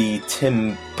with the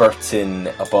Tim Burton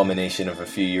abomination of a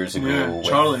few years ago. Yeah, with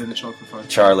Charlie and the Chocolate Factory.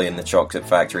 Charlie and the Chocolate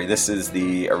Factory. This is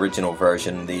the original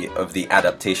version of the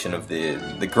adaptation of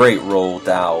the great Roald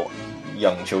Dahl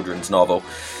young children's novel,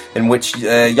 in which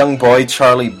a young boy,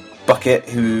 Charlie Bucket,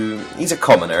 he's a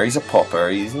commoner, he's a pauper,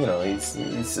 he's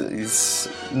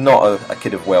not a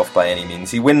kid of wealth by any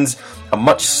means. He wins a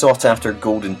much sought after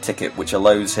golden ticket which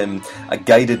allows him a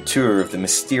guided tour of the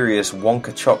mysterious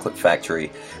Wonka chocolate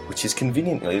factory, which is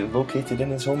conveniently located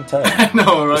in his hometown.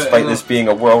 No, right, despite this being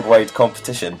a worldwide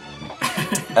competition.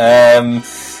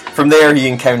 From there he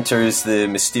encounters the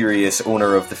mysterious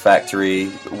owner of the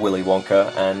factory, Willy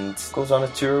Wonka, and goes on a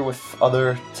tour with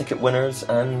other ticket winners,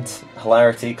 and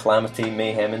hilarity, calamity,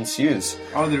 mayhem ensues.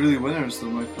 Are they really winners though,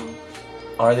 Michael?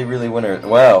 Are they really winners?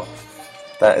 Well,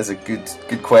 that is a good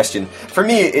question. For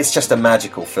me, it's just a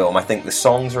magical film. I think the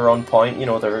songs are on point. You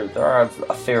know, there are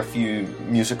a fair few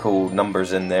musical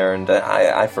numbers in there, and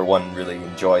I for one, really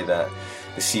enjoy the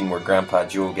scene where Grandpa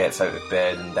Joe gets out of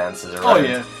bed and dances around. Oh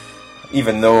yeah.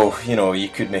 Even though, you know, you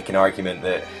could make an argument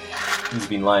that he's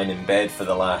been lying in bed for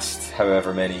the last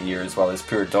however many years while his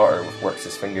poor daughter works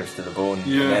his fingers to the bone.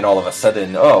 Yeah. And then all of a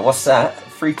sudden, oh, what's that?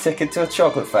 Free ticket to a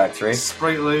chocolate factory.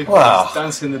 Sprightly. Wow.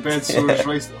 Dancing in the bed sores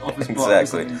right off his butt.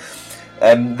 Exactly.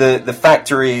 The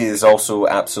factory is also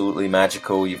absolutely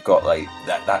magical. You've got like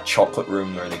that chocolate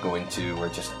room where they go into where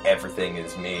just everything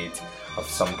is made of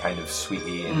some kind of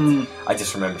sweetie, and I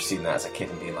just remember seeing that as a kid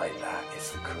and being like, that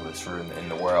is the coolest room in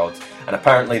the world. And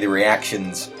apparently the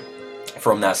reactions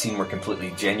from that scene were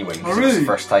completely genuine, because it was the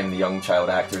first time the young child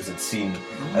actors had seen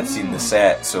the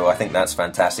set, so I think that's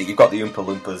fantastic. You've got the Oompa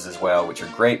Loompas as well, which are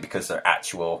great because they're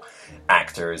actual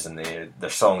actors, and their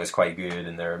song is quite good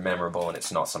and they're memorable, and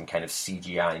it's not some kind of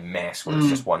CGI mess where it's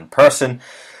just one person.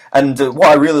 And what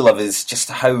I really love is just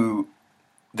how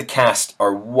the cast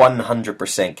are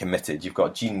 100% committed. You've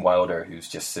got Gene Wilder, who's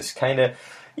just this kind of,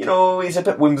 you know, he's a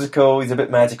bit whimsical, he's a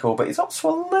bit magical, but he's also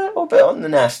a little bit on the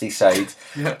nasty side.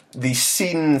 Yeah. The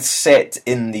scene set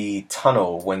in the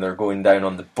tunnel when they're going down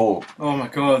on the boat. Oh my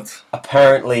god.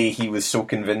 Apparently he was so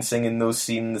convincing in those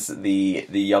scenes that the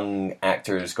young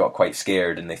actors got quite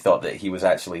scared and they thought that he was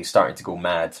actually starting to go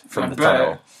mad from the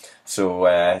tunnel. So,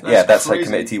 that's how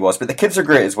committed he was. But the kids are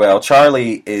great as well.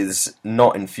 Charlie is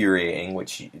not infuriating,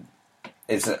 which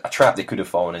is a trap they could have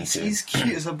fallen into. He's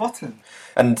cute as a button.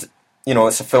 And, you know,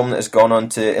 it's a film that has gone on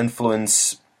to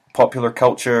influence popular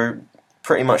culture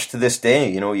pretty much to this day.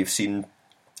 You know, you've seen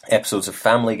episodes of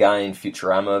Family Guy and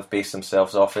Futurama have based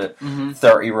themselves off it.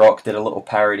 30 Rock did a little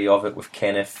parody of it with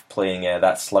Kenneth playing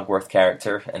that Slugworth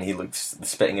character, and he looks the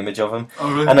spitting image of him.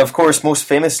 Oh, really? And of course, most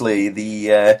famously,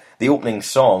 the opening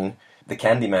song, The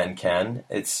Candyman Can,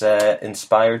 it's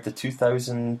inspired the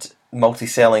 2000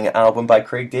 multi-selling album by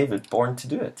Craig David, Born to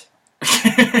Do It.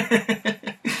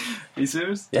 Are you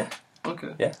serious? Yeah.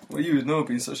 Okay. Yeah. Well, you would know,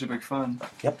 being such a big fan.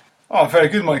 Yep. Oh, very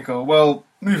good, Michael. Well,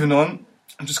 moving on.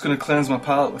 I'm just going to cleanse my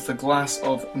palate with a glass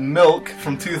of milk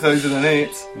from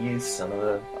 2008. You son of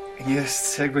a...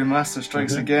 Yes, Segway Master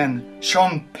strikes again.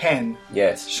 Sean Penn.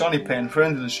 Yes. Shawnee Penn,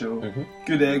 friend of the show.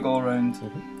 Good egg all round.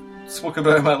 Spoke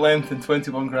about him at length in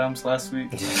 21 grams last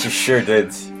week. You sure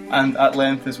did. And at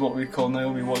length is what we call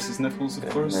Naomi Watts' his nipples, of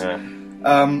course. Yeah.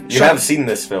 You have seen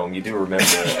this film, you do remember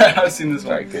it. Yeah, I've seen this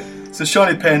one. Very good. So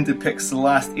Shawnee Penn depicts the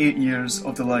last 8 years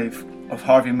of the life of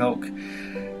Harvey Milk,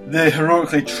 the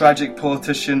heroically tragic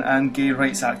politician and gay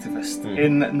rights activist.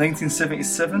 In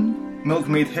 1977, Milk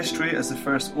made history as the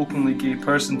first openly gay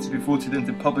person to be voted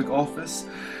into public office,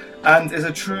 and is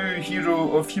a true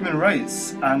hero of human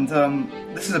rights. And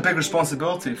this is a big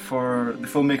responsibility for the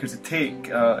filmmaker to take.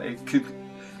 It could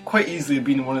quite easily have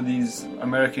been one of these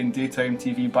American daytime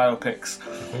TV biopics,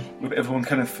 with everyone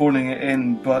kind of phoning it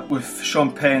in, but with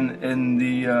Sean Penn in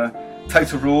the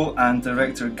title role and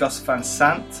director Gus Van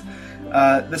Sant,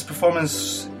 this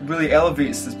performance really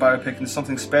elevates this biopic into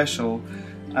something special,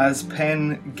 as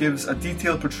Penn gives a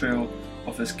detailed portrayal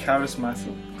of this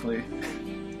charismatically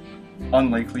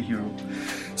unlikely hero.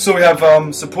 So we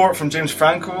have support from James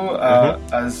Franco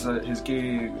as his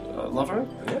gay lover,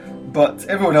 but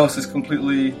everyone else is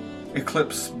completely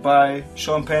eclipsed by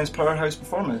Sean Penn's powerhouse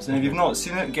performance. And if you've not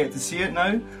seen it, get to see it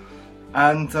now.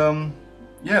 And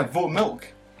vote Milk.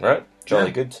 Right,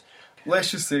 jolly good.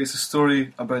 Let's just say it's a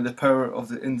story about the power of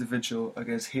the individual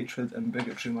against hatred and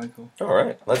bigotry, Michael.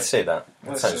 Alright, let's say that.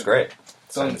 That sounds great.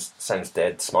 Sounds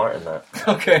dead smart in that.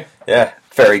 Okay. Yeah,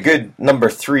 very good. Number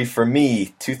 3 for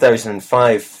me,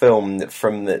 2005 film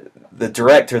from the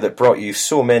director that brought you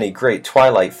so many great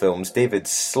Twilight films, David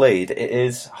Slade. It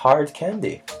is Hard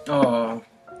Candy. Oh,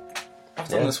 I've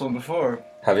done this one before.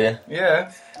 Have you?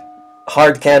 Yeah.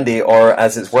 Hard Candy, or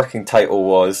as its working title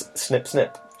was, Snip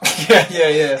Snip.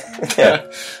 Yeah.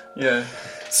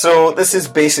 So this is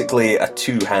basically a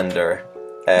two-hander.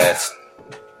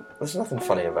 There's nothing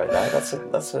funny about that.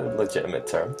 That's a legitimate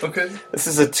term. Okay. This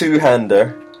is a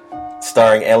two-hander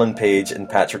starring Ellen Page and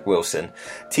Patrick Wilson.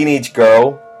 Teenage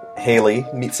girl Haley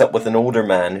meets up with an older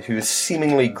man who is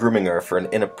seemingly grooming her for an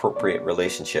inappropriate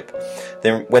relationship.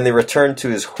 Then, when they return to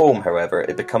his home, however,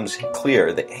 it becomes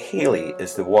clear that Haley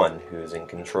is the one who is in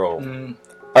control.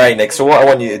 Alright, Nick, so what I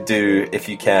want you to do, if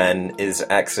you can, is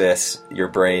access your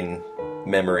brain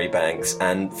memory banks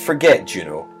and forget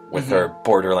Juno with her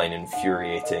borderline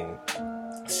infuriating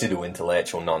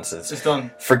pseudo-intellectual nonsense. It's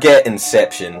done. Forget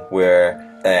Inception, where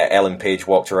Ellen Page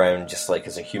walked around just like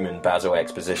as a human Basil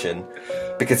exposition,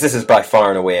 because this is by far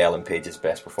and away Ellen Page's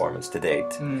best performance to date.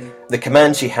 The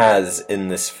command she has in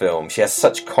this film, she has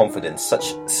such confidence,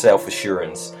 such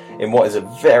self-assurance in what is a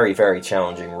very, very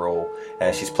challenging role.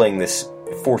 She's playing this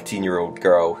 14-year-old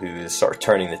girl who is sort of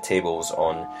turning the tables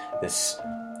on this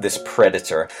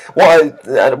predator. What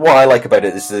I like about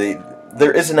it is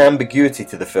there is an ambiguity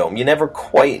to the film. You never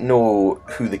quite know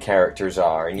who the characters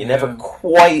are, and you never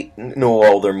quite know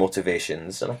all their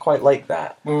motivations, and I quite like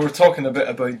that. Well, we were talking a bit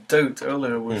about doubt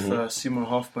earlier with Seymour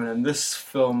Hoffman, and this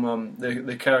film,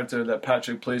 the character that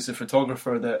Patrick plays, the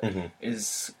photographer that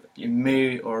is... You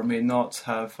may or may not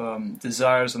have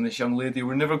desires on this young lady.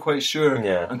 We're never quite sure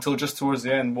until just towards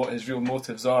the end what his real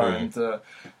motives are. And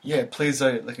it plays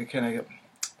out like a kind of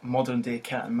modern day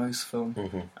cat and mouse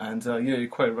film. And you're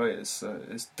quite right. It's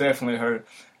definitely her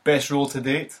best role to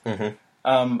date.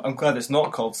 I'm glad it's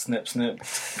not called Snip Snip,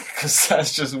 because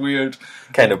that's just weird.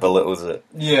 Kind of belittles it.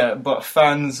 Yeah, but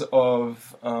fans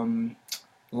of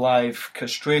live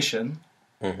castration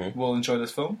will enjoy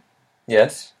this film.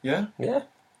 Yes. Yeah? Yeah.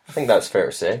 I think that's fair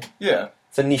to say. Yeah.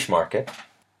 It's a niche market.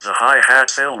 The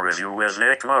Hi-Hat Film Review with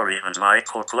Nick Murray and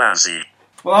Michael Clancy.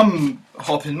 Well, I'm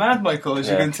hopping mad, Michael, as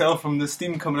you can tell from the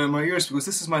steam coming out of my ears, because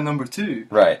this is my number 2.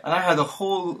 Right. And I had a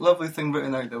whole lovely thing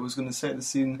written out that was going to set the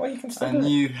scene, and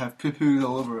you have poo-pooed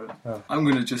all over it. Oh. I'm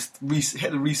going to just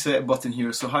hit the reset button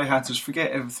here, so hi-hatters,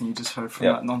 forget everything you just heard from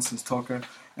that nonsense talker,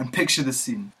 and picture the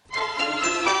scene.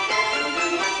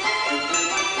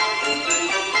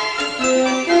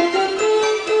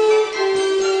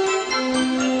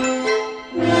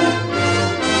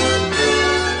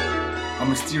 A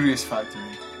mysterious factory.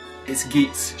 Its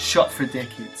gates shut for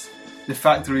decades. The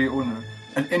factory owner,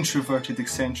 an introverted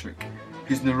eccentric,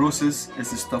 whose neurosis is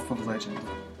the stuff of legend.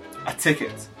 A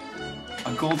ticket.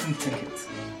 A golden ticket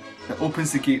that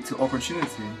opens the gate to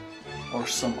opportunity or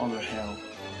some other hell.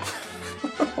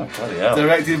 Bloody hell.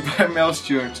 Directed by Mel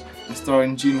Stewart and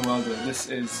starring Gene Wilder, this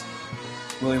is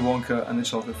Willy Wonka and the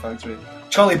Chocolate Factory.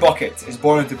 Charlie Bucket is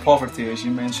born into poverty, as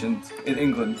you mentioned, in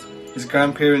England. His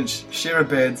grandparents share a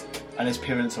bed, and his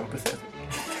parents are pathetic.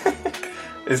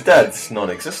 His dad's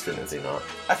non-existent, is he not?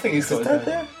 I think he's got his dad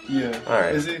there? Yeah.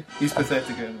 Alright. Is he? He's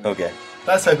pathetic anyway. Okay.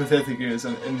 That's how pathetic he is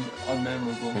and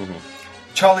unmemorable.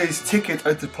 Charlie's ticket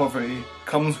out of poverty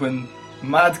comes when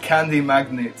mad candy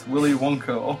magnate Willy Wonka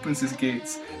opens his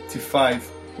gates to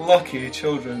 5 lucky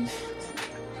children.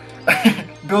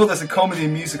 Billed as a comedy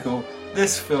musical,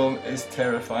 this film is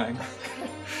terrifying.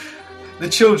 The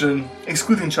children,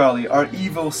 excluding Charlie, are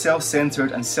evil,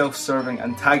 self-centered and self-serving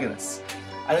antagonists.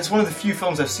 And it's one of the few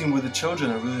films I've seen where the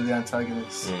children are really the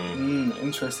antagonists.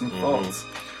 Interesting thoughts.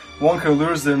 Wonka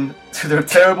lures them to their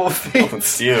terrible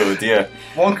fates. Dear.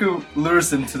 Wonka lures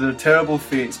them to their terrible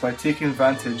fates by taking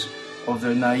advantage of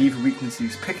their naive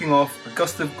weaknesses, picking off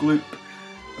Gustav Gloop,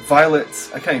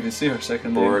 Violet, I can't even say her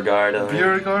second name.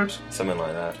 Beauregard? Something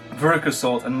like that. Veruca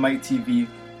Salt and Mike TV,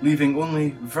 leaving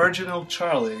only virginal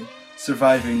Charlie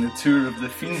surviving the tour of the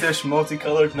fiendish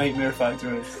multicoloured Nightmare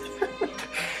Factory.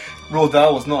 Roald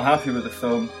Dahl was not happy with the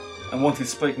film and wanted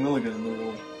Spike Milligan in the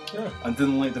role. Yeah. And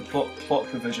didn't like the plot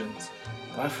provisions.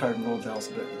 But I've heard Roald Dahl's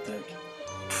a bit of a dick.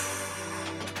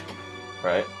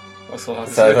 Right. That's all I have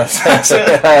to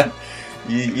say.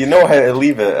 You know how to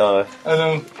leave it. I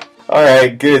know.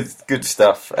 Alright, good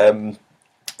stuff.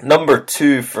 Number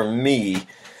 2 for me,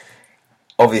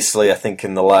 obviously I think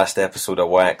in the last episode I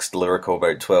waxed lyrical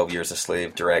about 12 Years a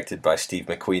Slave, directed by Steve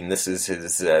McQueen. This is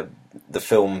his the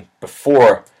film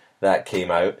before that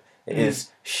came out. It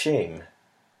is Shame.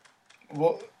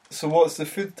 What? So what's the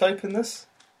food type in this?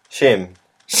 Shame.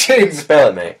 Shame. Spell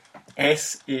it, mate.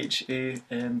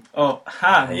 S-H-A-M. Oh,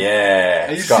 ham. Yeah.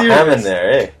 Are you It's got serious? ham in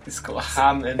there, eh? It's got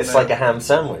ham in there. It's like a ham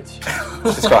sandwich.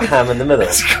 It's got ham in the middle.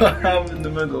 It's got ham in the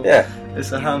middle. Yeah.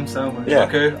 It's a ham sandwich. Yeah.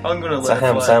 Okay, I'm going to It's let a it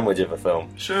ham fly. sandwich of a film.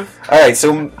 Sure. Alright,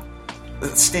 so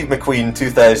Steve McQueen,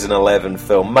 2011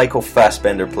 film. Michael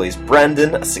Fassbender plays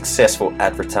Brandon, a successful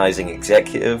advertising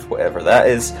executive, whatever that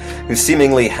is, who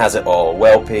seemingly has it all.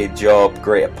 Well-paid job,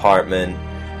 great apartment,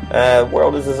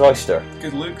 world is his oyster.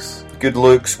 Good looks. Good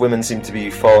looks, women seem to be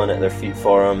falling at their feet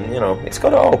for him, you know, he's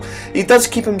got it all. He does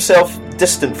keep himself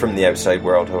distant from the outside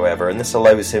world, however, and this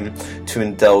allows him to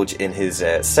indulge in his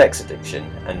sex addiction,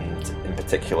 and in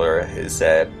particular his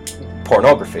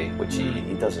pornography, which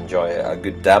he does enjoy a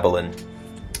good dabble in.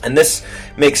 And this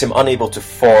makes him unable to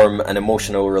form an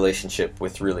emotional relationship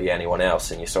with really anyone else,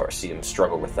 and you sort of see him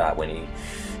struggle with that when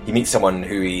he meets someone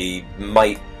who he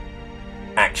might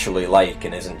actually like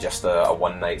and isn't just a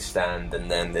one-night stand, and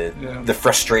then the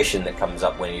frustration that comes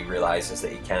up when he realises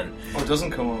that he can't... Oh, it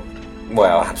doesn't come up.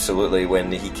 Well, absolutely, when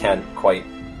he can't quite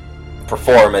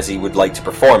perform as he would like to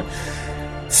perform.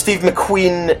 Steve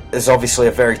McQueen is obviously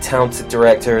a very talented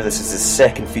director. This is his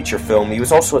second feature film. He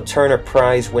was also a Turner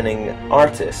Prize-winning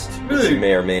artist, which you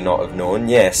may or may not have known.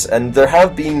 Yes, and there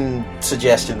have been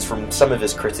suggestions from some of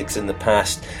his critics in the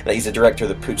past that he's a director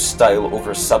that puts style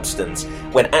over substance,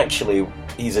 when actually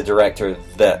he's a director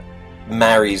that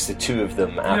marries the two of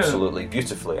them absolutely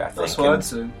beautifully, I think. That's what I'd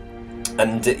say.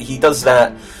 And he does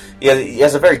that. Yeah, he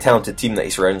has a very talented team that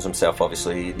he surrounds himself,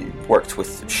 obviously. He worked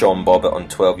with Sean Bobbitt on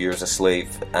 12 Years a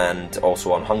Slave and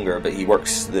also on Hunger, but he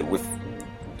works with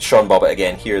Sean Bobbitt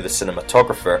again here, the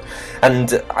cinematographer.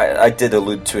 And I did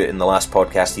allude to it in the last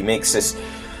podcast. He makes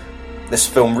this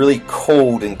film really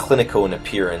cold and clinical in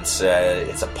appearance.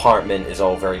 Its apartment is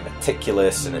all very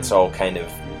meticulous, and it's all kind of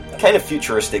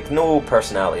futuristic, no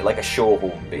personality, like a show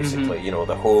home, basically. You know,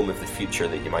 the home of the future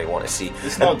that you might want to see.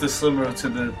 It's not dissimilar to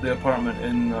the apartment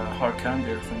in Hard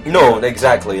Candy, I think. No,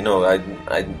 exactly. No, I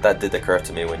that did occur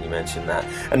to me when you mentioned that.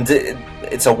 And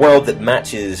it's a world that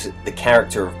matches the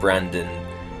character of Brandon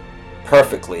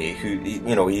perfectly. Who,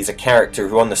 you know, he's a character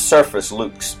who on the surface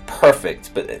looks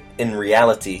perfect, but in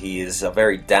reality he is a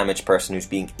very damaged person who's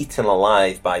being eaten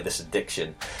alive by this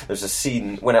addiction. There's a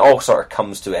scene when it all sort of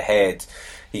comes to a head.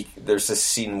 There's this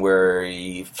scene where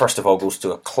he first of all goes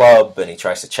to a club and he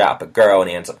tries to chat up a girl, and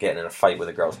he ends up getting in a fight with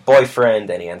a girl's boyfriend,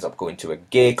 and he ends up going to a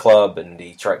gay club and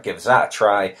he gives that a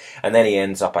try, and then he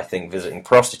ends up, I think, visiting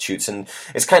prostitutes. And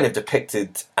it's kind of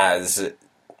depicted as,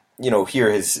 you know, here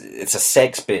it's a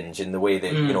sex binge in the way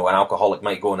that, you know, an alcoholic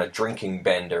might go on a drinking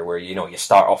bender where, you know, you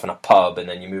start off in a pub and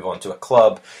then you move on to a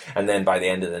club, and then by the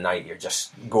end of the night you're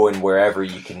just going wherever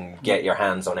you can get your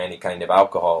hands on any kind of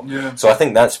alcohol. Yeah. So I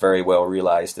think that's very well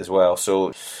realised as well.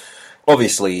 So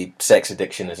obviously sex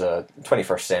addiction is a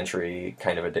 21st century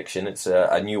kind of addiction. It's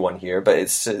a new one here, but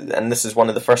it's and this is one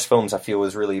of the first films I feel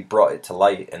has really brought it to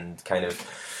light and kind of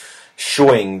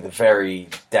showing the very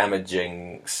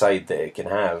damaging side that it can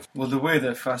have. Well, the way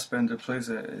that Fassbender plays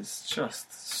it is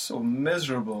just so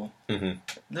miserable. Mm-hmm.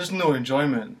 There's no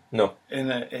enjoyment No.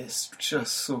 in it. It's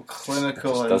just so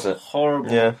clinical Just and does it.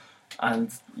 horrible, Yeah.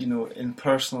 and, you know,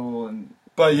 impersonal.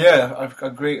 But yeah, a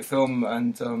great film.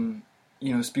 And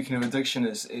you know, speaking of addiction,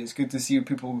 it's good to see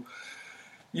people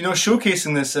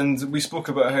showcasing this, and we spoke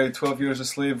about how 12 Years a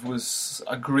Slave was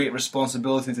a great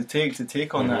responsibility to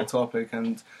take on that topic,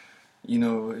 and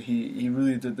he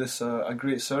really did this a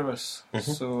great service.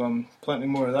 So plenty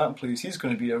more of that, please. He's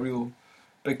going to be a real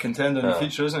big contender in the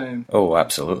future, isn't he? Oh,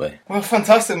 absolutely. Well,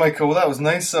 fantastic, Michael. Well, that was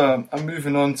nice. I'm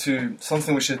moving on to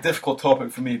something which is a difficult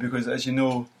topic for me because, as you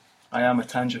know, I am a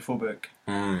tangiphobic.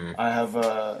 I have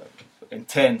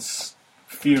intense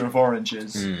fear of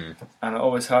oranges, and I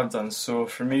always have done. So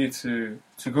for me to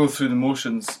go through the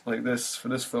motions like this for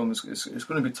this film is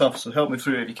going to be tough. So help me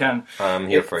through it if you can. I'm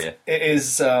here for you. It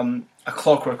is A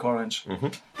Clockwork Orange.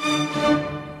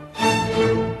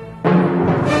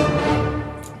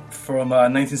 From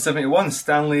 1971,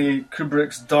 Stanley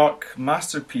Kubrick's dark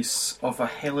masterpiece of a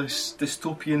hellish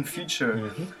dystopian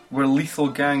future where lethal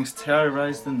gangs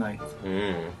terrorise the night.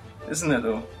 Isn't it,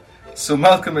 though? So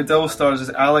Malcolm McDowell stars as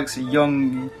Alex, a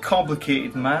young,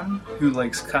 complicated man who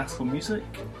likes classical music,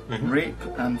 rape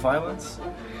and violence.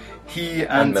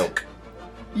 And milk.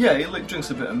 Yeah, he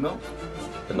drinks a bit of milk.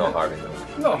 But not Harvey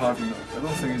Milk. Not Harvey Milk. I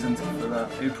don't think he's into it for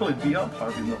that. He'd probably beat up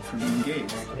Harvey Milk for being gay.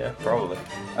 Yeah, probably.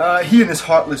 He and his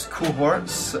heartless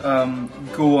cohorts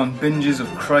go on binges of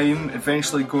crime,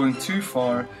 eventually going too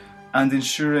far and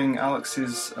ensuring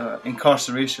Alex's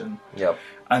incarceration. Yep.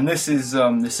 And this is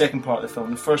the second part of the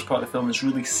film. The first part of the film is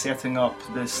really setting up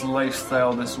this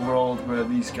lifestyle, this world where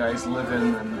these guys live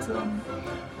in, and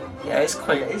it's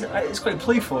quite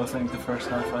playful. I think the first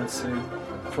half, I'd say,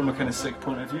 from a kind of sick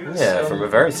point of view. Yeah, from a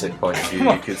very sick point of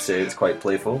view, you could say it's quite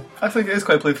playful. I think it is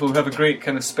quite playful. We have a great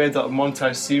kind of sped up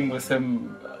montage scene with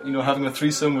him, having a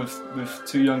threesome with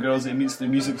two young girls that he meets at the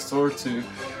music store to,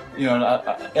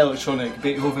 an electronic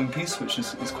Beethoven piece, which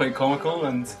is quite comical,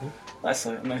 and that's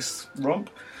a nice romp.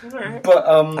 Right. But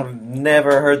I've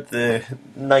never heard the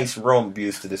nice romp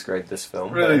used to describe this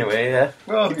film. Really? But anyway, yeah.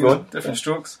 Well, keep going. Different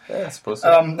strokes. Yeah, I suppose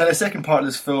so. Now, the second part of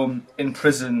this film, in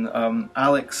prison,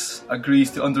 Alex agrees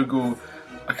to undergo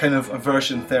a kind of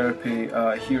aversion therapy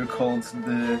here called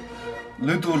the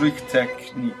Ludovic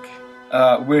technique,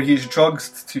 where he's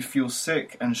drugged to feel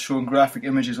sick and shown graphic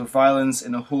images of violence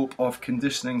in the hope of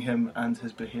conditioning him and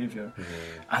his behaviour.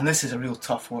 And this is a real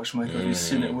tough watch, Michael. You've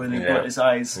seen it when he's got his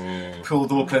eyes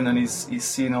pulled open and he's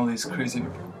seen all these crazy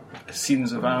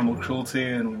scenes of animal cruelty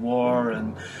and war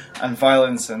and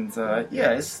violence, and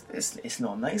it's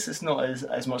not nice. It's not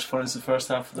as much fun as the first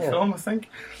half of the film, I think.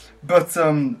 But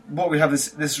what we have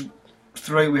this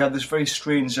throughout, we have this very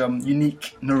strange,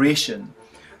 unique narration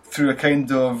through a kind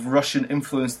of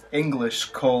Russian-influenced English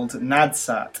called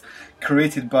Nadsat,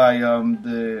 created by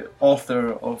the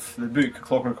author of the book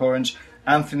Clockwork Orange,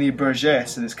 Anthony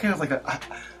Burgess, and it's kind of like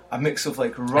a mix of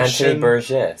like Russian. Anthony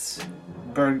Burgess.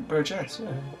 Burgess,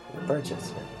 yeah.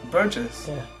 Burgess, yeah. Burgess.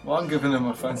 Yeah. Well, I'm giving him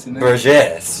a fancy name.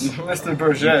 Burgess. Mr.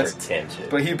 Burgess. Pretentious.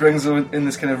 But he brings in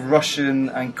this kind of Russian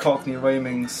and Cockney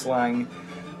rhyming slang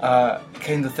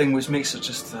kind of thing, which makes it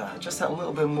just that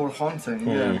little bit more haunting.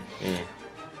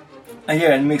 And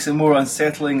it makes it more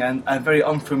unsettling and very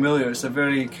unfamiliar. It's a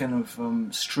very kind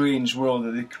of strange world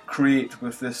that they create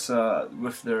with this,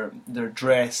 with their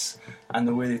dress and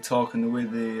the way they talk and the way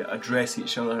they address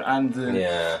each other, and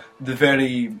the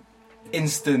very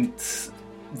instant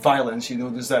violence.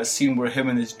 There's that scene where him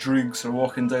and his droogs are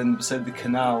walking down beside the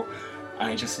canal,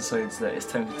 and he just decides that it's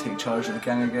time to take charge of the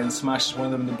gang again. Smashes one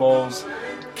of them in the balls,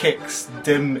 kicks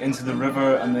Dim into the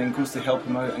river, and then goes to help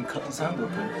him out and cut his hand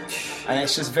open. And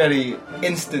it's just very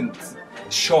instant,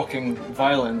 shocking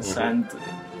violence, and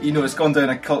it's gone down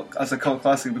as a cult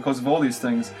classic because of all these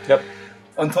things. Yep.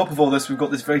 On top of all this, we've got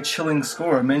this very chilling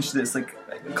score. I mentioned it's like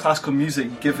classical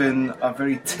music given a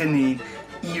very tinny,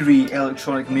 eerie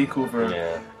electronic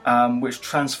makeover, which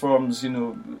transforms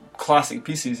classic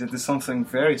pieces into something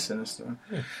very sinister.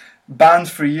 Banned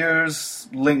for years,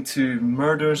 linked to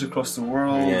murders across the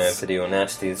world. Yeah, video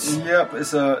nasties. Yep,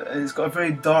 it's got a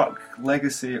very dark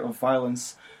legacy of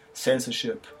violence,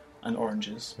 censorship, and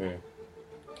oranges.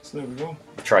 So there we go.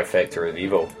 Trifecta of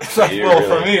evil. For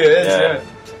me it is, yeah.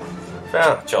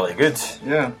 Ah, jolly good.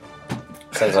 Yeah.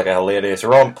 Sounds like a hilarious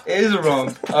romp. It is a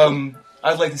romp.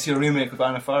 I'd like to see a remake with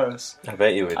Anna Faris. I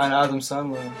bet you would. And Adam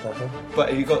Sandler. But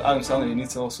if you got Adam Sandler, you need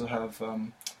to also have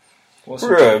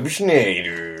Rob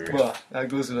Schneider. Well, that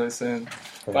goes without saying.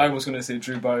 But I was going to say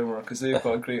Drew Barrymore, because they've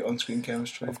got a great on-screen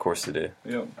chemistry. Of course they do.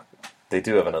 Yeah. They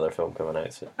do have another film coming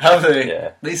out soon. Have they?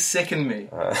 Yeah. They sicken me.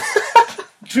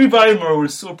 Drew Barrymore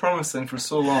was so promising for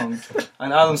so long,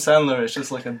 and Adam Sandler is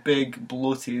just like a big,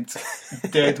 bloated,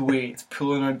 dead weight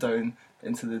pulling her down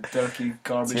into the dirty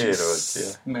garbage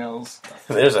smells.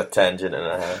 There's a tangent and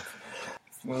a half.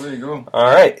 Well, there you go.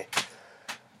 Alright.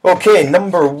 Okay,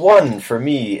 number one for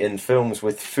me in films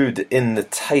with food in the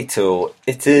title,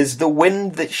 it is The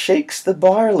Wind That Shakes the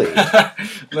Barley.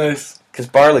 Nice. Because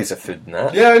barley's a food in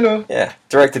that. Yeah, I know. Yeah.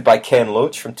 Directed by Ken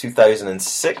Loach from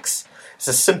 2006. It's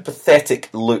a sympathetic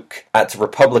look at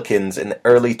Republicans in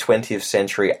early 20th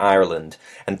century Ireland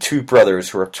and two brothers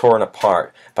who are torn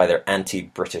apart by their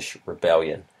anti-British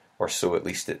rebellion. Or so at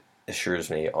least it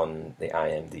assures me on the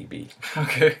IMDb.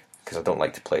 Okay. Because I don't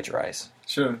like to plagiarise.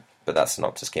 Sure. But that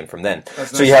synopsis came from then.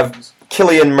 That's so you have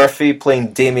Cillian Murphy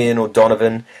playing Damien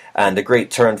O'Donovan, and a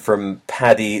great turn from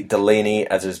Paddy Delaney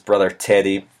as his brother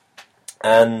Teddy.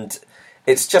 And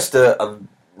it's just a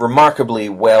remarkably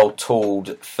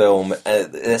well-told film.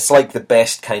 It's like the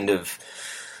best kind of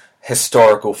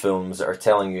historical films that are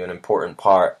telling you an important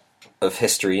part of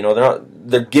history. You know,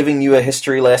 they're giving you a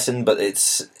history lesson, but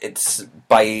it's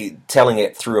by telling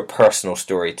it through a personal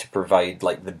story to provide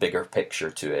like the bigger picture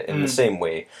to it in the same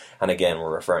way. And again,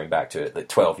 we're referring back to it that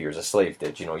 12 Years a Slave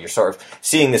did. You know, you're sort of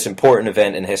seeing this important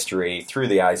event in history through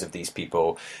the eyes of these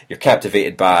people. You're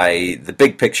captivated by the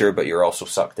big picture, but you're also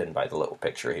sucked in by the little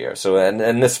picture here. So,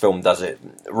 and this film does it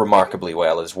remarkably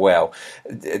well as well.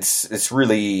 It's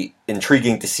really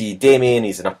intriguing to see Damien.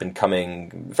 He's an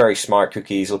up-and-coming, very smart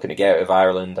cookie. He's looking to get out of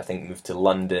Ireland. I think moved to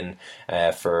London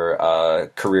for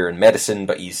a career in medicine,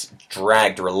 but he's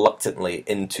dragged reluctantly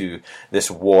into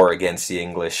this war against the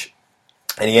English.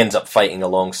 And he ends up fighting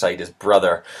alongside his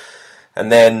brother.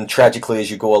 And then, tragically,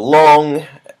 as you go along,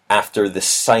 after the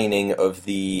signing of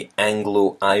the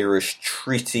Anglo-Irish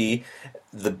Treaty,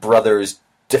 the brothers'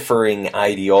 differing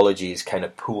ideologies kind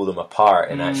of pull them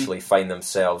apart and actually find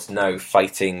themselves now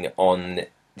fighting on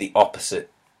the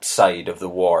opposite side of the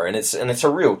war. And it's a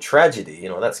real tragedy. You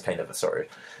know, that's kind of a sort of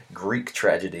Greek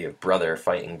tragedy of brother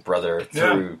fighting brother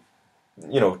through,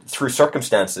 you know, through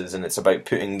circumstances. And it's about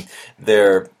putting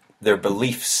their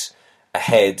beliefs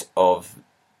ahead of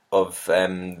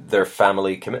their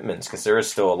family commitments, because there is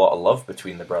still a lot of love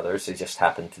between the brothers. They just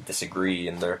happen to disagree,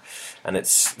 and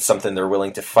it's something they're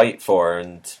willing to fight for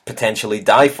and potentially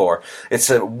die for. It's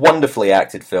a wonderfully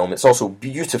acted film. It's also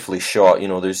beautifully shot. You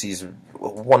know, there's these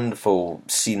wonderful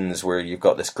scenes where you've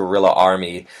got this guerrilla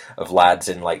army of lads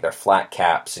in like their flat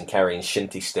caps and carrying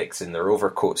shinty sticks in their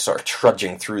overcoats, sort of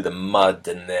trudging through the mud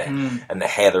and the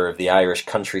heather of the Irish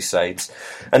countrysides.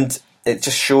 And it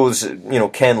just shows, you know,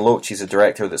 Ken Loach, he's a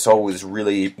director that's always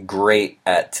really great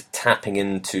at tapping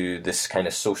into this kind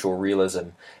of social realism,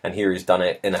 and here he's done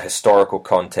it in a historical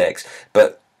context.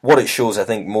 But what it shows, I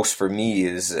think, most for me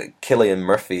is that Cillian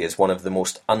Murphy is one of the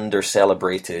most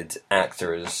under-celebrated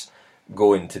actors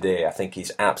going today. I think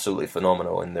he's absolutely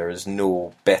phenomenal, and there is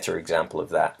no better example of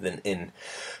that than in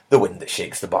The Wind That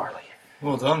Shakes the Barley.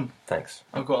 Well done. Thanks.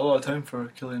 I've got a lot of time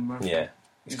for Cillian Murphy. Yeah,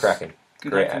 he's cracking.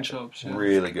 Good Great acting actor. chops. Yeah.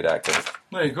 Really good actor.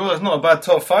 There you go. That's not a bad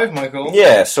top five, Michael.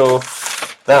 Yeah, so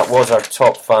that was our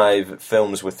top 5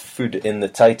 films with food in the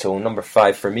title. Number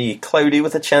 5 for me, Cloudy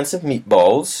with a Chance of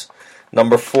Meatballs.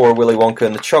 Number 4, Willy Wonka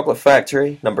and the Chocolate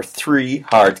Factory. Number 3,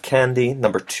 Hard Candy.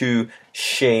 Number 2,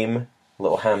 Shame.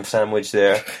 Little ham sandwich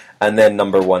there. And then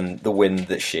number 1, The Wind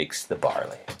That Shakes the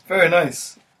Barley. Very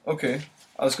nice. Okay.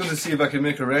 I was going to see if I could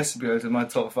make a recipe out of my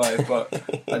top 5, but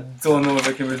I don't know if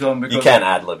it can be done because you can't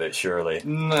ad-lib it, surely.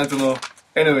 I don't know.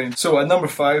 Anyway, so at number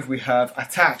 5 we have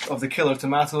Attack of the Killer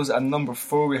Tomatoes. At number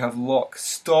 4 we have Lock,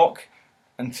 Stock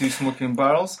and Two Smoking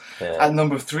Barrels. Yeah. At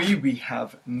number 3 we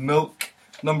have Milk.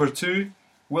 Number 2,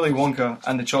 Willy Wonka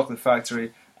and the Chocolate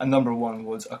Factory. And number 1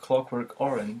 was A Clockwork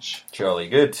Orange. Jolly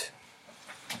good.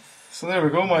 So there we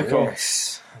go, Michael.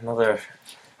 Yes.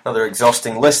 Another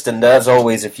exhausting list, and as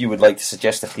always, if you would like to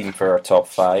suggest a theme for our top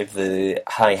 5, the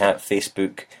Hi Hat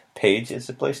Facebook page is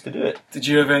the place to do it. Did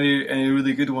you have any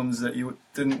really good ones that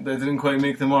didn't quite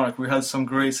make the mark? We had some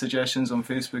great suggestions on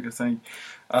Facebook, I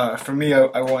think. For me,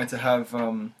 I wanted to have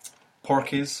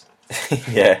Porky's.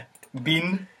 Yeah.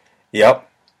 Bean. Yep.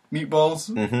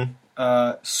 Meatballs.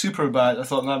 Mm-hmm. Super Bad. I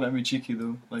thought that might be cheeky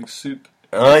though, like soup.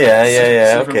 Oh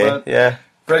yeah. Super Okay. Bad. Yeah.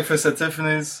 Breakfast at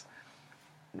Tiffany's.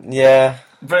 Yeah.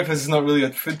 Breakfast is not really a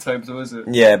food type though, is it?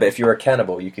 Yeah, but if you were a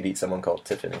cannibal, you could eat someone called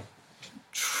Tiffany.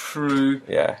 True.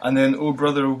 Yeah. And then Oh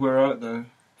Brother, We're Out Now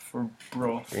for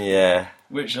broth. Yeah.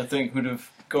 Which I think would have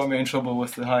got me in trouble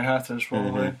with the High Hatters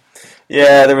probably. Mm-hmm.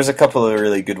 Yeah, there was a couple of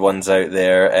really good ones out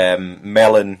there.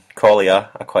 Melancholia,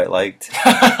 I quite liked.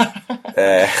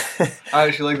 I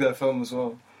actually like that film as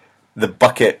well. The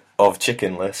Bucket of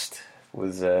Chicken List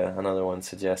was another one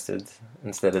suggested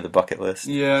instead of the bucket list.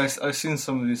 Yeah, I've seen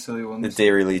some of these silly ones. The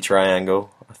Dairy Lee Triangle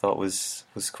I thought was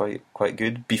quite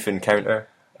good. Beef Encounter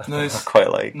Nice. I quite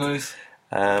liked. Nice.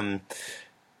 My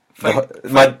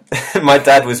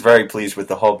dad was very pleased with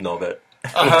the Hobnobbit.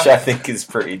 which I think is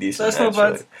pretty decent. That's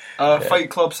not actually. bad. Fight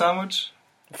Club sandwich.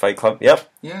 Fight Club, yep.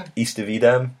 Yeah. East of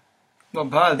Edam. Not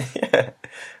bad.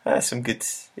 Yeah. Some good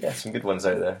ones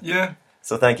out there. Yeah.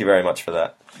 So thank you very much for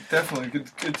that. Definitely,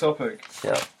 good topic.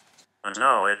 Yeah. And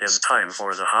now it is time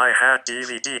for the Hi-Hat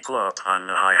DVD Club on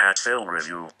the Hi-Hat Film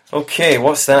Review. Okay,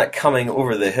 what's that coming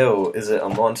over the hill? Is it a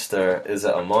monster? Is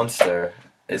it a monster?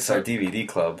 It's our DVD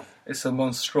club. It's a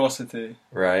monstrosity.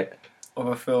 Right. Of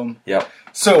a film. Yep.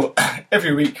 So,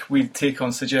 every week we take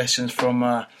on suggestions from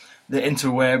the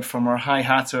interweb, from our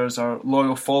hi-hatters, our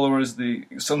loyal followers. They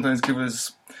sometimes give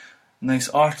us nice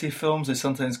arty films. They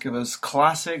sometimes give us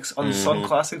classics, unsung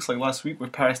classics, like last week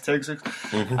with Paris, Texas.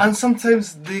 And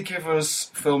sometimes they give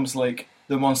us films like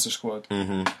The Monster Squad.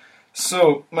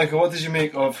 So, Michael, what did you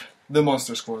make of The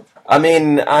Monster Squad? I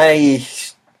mean, I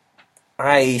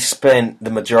spent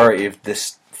the majority of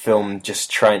this film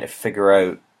just trying to figure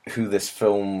out who this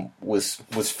film was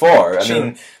for. I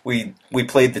mean, we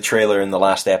played the trailer in the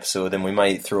last episode, and we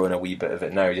might throw in a wee bit of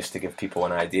it now just to give people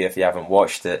an idea if you haven't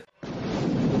watched it.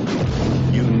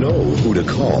 You know who to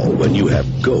call when you have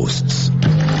ghosts.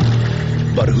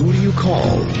 But who do you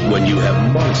call when you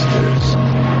have monsters?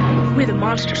 We're the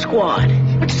Monster Squad.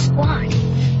 What's a squad?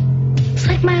 It's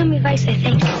like Miami Vice, I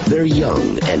think. They're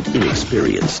young and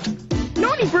inexperienced.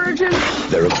 Naughty virgin.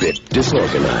 They're a bit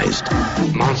disorganized.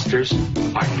 Monsters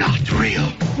are not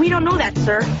real. We don't know that,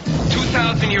 sir.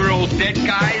 2,000-year-old dead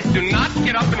guys do not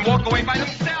get up and walk away by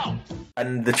themselves.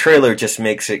 And the trailer just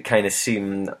makes it kind of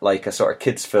seem like a sort of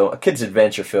kids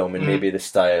adventure film in maybe the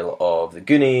style of The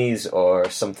Goonies or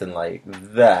something like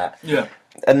that. Yeah.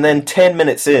 And then 10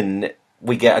 minutes in,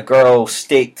 we get a girl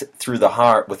staked through the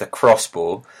heart with a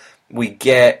crossbow. We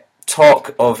get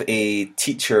talk of a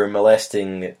teacher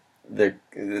molesting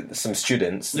some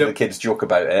students. The kids joke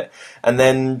about it. And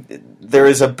then there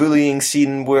is a bullying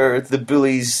scene where the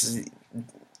bullies...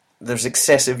 There's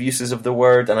excessive uses of the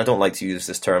word, and I don't like to use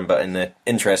this term, but in the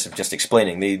interest of just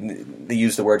explaining, they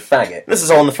use the word faggot. This is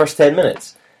all in the first 10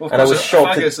 minutes. Well, and I was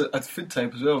shocked. Faggot's a food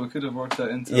type as well. We could have worked that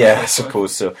into. Yeah, I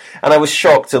suppose so. And I was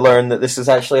shocked to learn that this is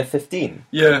actually a 15.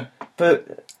 Yeah,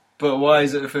 but why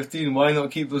is it a 15? Why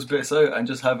not keep those bits out and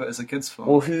just have it as a kids' film?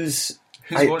 Well, who's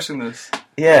watching this?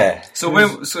 Yeah. So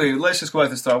let's just go back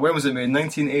to the start. When was it made?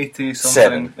 1980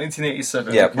 something.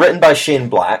 1987. Yeah, written by Shane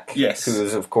Black. Yes. Who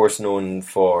is of course known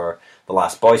for The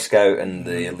Last Boy Scout and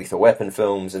the Lethal Weapon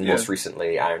films, and most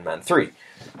recently Iron Man 3.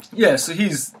 Yeah, so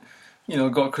he's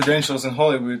got credentials in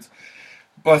Hollywood,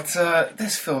 but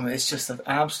this film is just an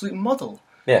absolute muddle.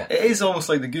 Yeah. It is almost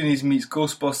like The Goonies meets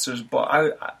Ghostbusters,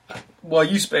 but while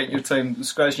you spent your time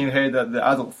scratching your head at the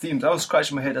adult themes, I was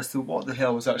scratching my head as to what the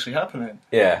hell was actually happening.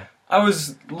 Yeah. I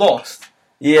was lost.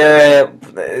 Yeah,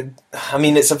 I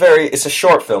mean, it's a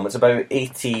short film. It's about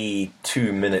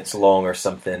 82 minutes long or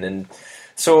something, and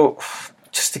so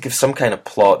just to give some kind of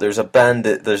plot, there's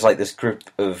like this group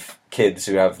of kids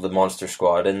who have the Monster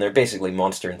Squad, and they're basically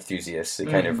monster enthusiasts. They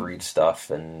kind of read stuff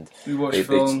and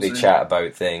they chat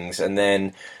about things, and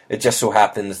then it just so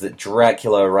happens that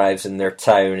Dracula arrives in their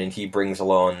town, and he brings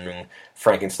along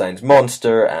Frankenstein's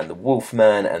monster and the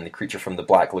Wolfman and the creature from the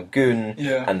Black Lagoon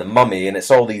and the Mummy, and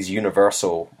it's all these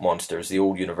Universal monsters, the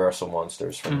old Universal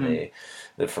monsters from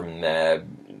from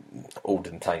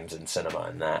olden times in cinema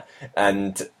and that.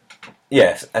 And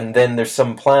yes, and then there's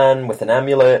some plan with an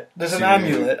amulet. There's an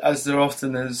amulet, as there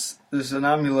often is. There's an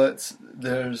amulet,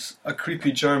 there's a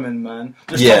creepy German man.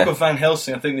 There's talk of Van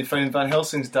Helsing. I think they found Van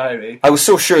Helsing's diary. I was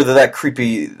so sure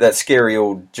that scary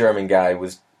old German guy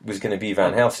was going to be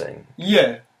Van Helsing.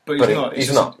 Yeah, but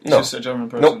he's not. He's just a German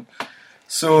person. Nope.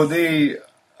 So they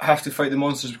have to fight the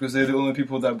monsters because they're the only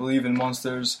people that believe in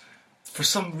monsters. For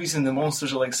some reason, the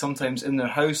monsters are like sometimes in their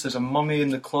house. There's a mummy in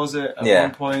the closet at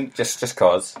one point. Just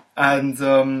cause. And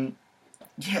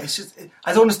it's just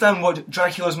I don't understand what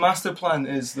Dracula's master plan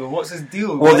is, though. What's his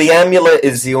deal? Well, the amulet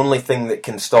is the only thing that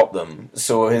can stop them.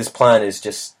 So his plan is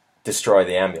just destroy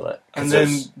the amulet and then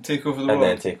take over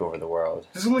the world.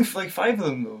 There's only like 5 of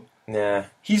them, though. Yeah.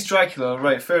 He's Dracula,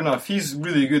 right, fair enough. He's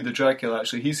really good, the Dracula,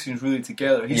 actually. He seems really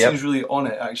together. He seems really on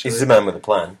it, actually. He's the man with a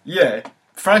plan. Yeah.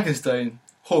 Frankenstein,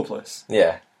 hopeless.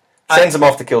 Yeah. Sends them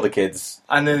off to kill the kids.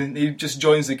 And then he just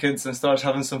joins the kids and starts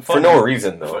having some fun. For no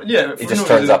reason, though. He just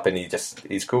turns up and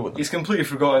he's cool with them. He's completely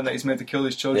forgotten that he's meant to kill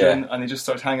his children, and he just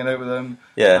starts hanging out with them.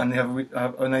 Yeah. And they have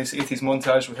a nice 80s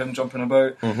montage with him jumping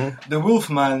about. The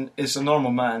Wolfman is a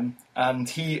normal man, and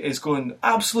he is going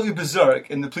absolutely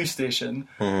berserk in the police station.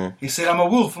 He said, I'm a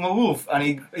wolf, and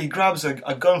he grabs a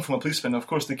gun from a policeman. Of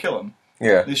course, they kill him.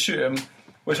 Yeah. They shoot him,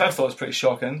 which I thought was pretty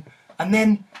shocking. And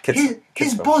then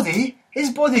his body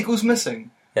goes missing.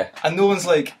 Yeah. And no one's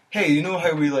like, hey, you know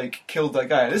how we like killed that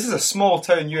guy? This is a small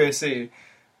town USA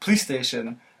police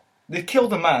station. They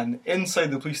killed a man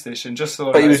inside the police station just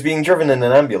so. But he was being driven in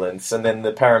an ambulance, and then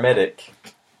the paramedic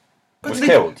was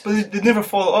killed. But they never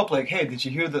follow up like, hey, did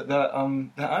you hear that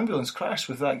ambulance crashed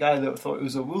with that guy that thought it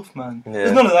was a wolf man? Yeah.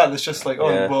 There's none of that. There's just like, oh,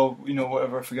 Yeah. well, you know,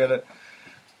 whatever, forget it.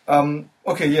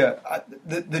 Okay, yeah.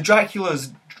 The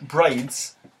Dracula's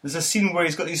brides, there's a scene where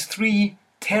he's got these 3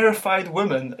 terrified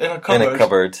women in a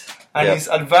cupboard. And Yep. he's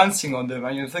advancing on them,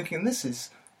 and you're thinking, this is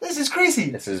crazy.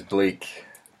 This is bleak.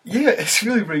 Yeah, it's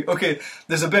really great. Okay,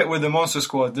 there's a bit where the Monster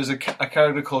Squad, there's a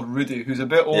character called Rudy, who's a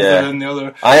bit older Yeah. than the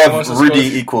other. I have Monster Rudy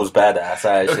Squad. equals badass.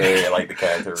 I actually really like the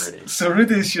character Rudy. So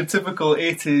Rudy's your typical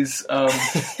 80s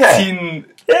teen,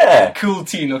 cool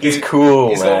teen, okay? He's cool,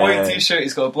 He's got a white man. t-shirt,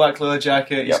 he's got a black leather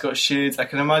jacket, he's Yep. got shades. I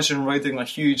can imagine him riding a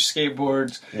huge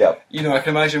skateboard. Yep. You know, I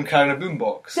can imagine him carrying a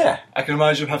boombox. Yeah. I can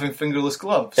imagine him having fingerless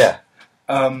gloves. Yeah.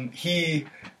 He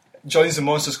joins the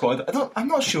Monster Squad. I'm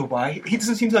not sure why. He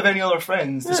doesn't seem to have any other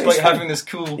friends, Yeah, despite he's having this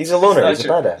cool. He's a loner. He's a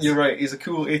stature. badass. You're right. He's a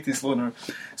cool 80s loner.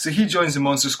 So he joins the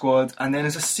Monster Squad, and then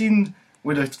there's a scene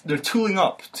where they're tooling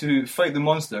up to fight the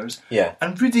monsters. Yeah.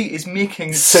 And Rudy is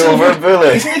making Silver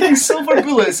bullets. He's making silver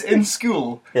bullets in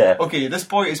school. Yeah. Okay, this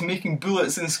boy is making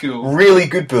bullets in school. Really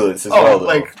good bullets as well, though.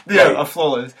 like yeah, Like- are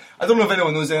flawless. I don't know if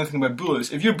anyone knows anything about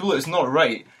bullets. If your bullet's not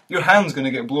right, your hand's going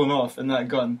to get blown off in that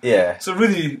gun. Yeah. So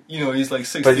really, you know, he's like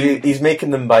 16. But he's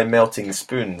making them by melting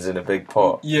spoons in a big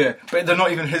pot. Yeah, but they're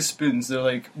not even his spoons. They're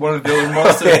like one of the other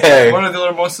monster, Yeah. one of the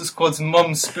other Monster Squad's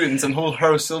mum's spoons, and whole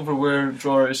her silverware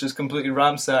drawer is just completely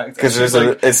ransacked. Because And she's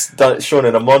like, it's shown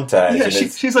in a montage. yeah, and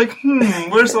it's, she's like,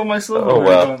 where's all my silverware Oh,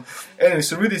 well. gone? Anyway,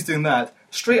 so Rudy's doing that.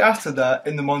 Straight after that,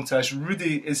 in the montage,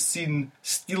 Rudy is seen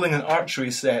stealing an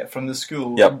archery set from the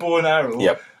school, Yep. a bow and arrow.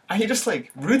 Yep. And you're just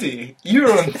like, Rudy,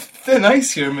 you're on thin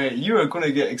ice here, mate. You are going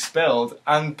to get expelled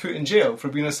and put in jail for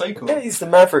being a psycho. Yeah, he's the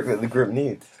maverick that the group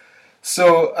needs.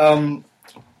 So,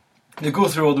 they go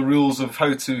through all the rules of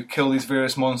how to kill these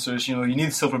various monsters. You know, you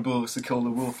need silver bullets to kill the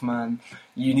wolf man.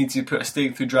 You need to put a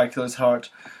stake through Dracula's heart.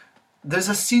 There's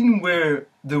a scene where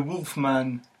the wolf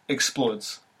man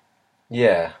explodes.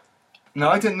 Yeah. Now,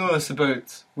 I didn't know this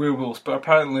about werewolves, but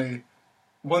apparently,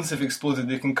 once they've exploded,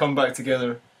 they can come back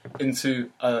together into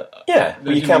Yeah, but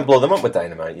their you human- can't blow them up with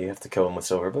dynamite. You have to kill them with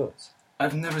silver bullets.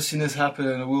 I've never seen this happen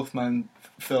in a Wolfman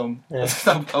film. Yeah.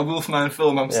 A Wolfman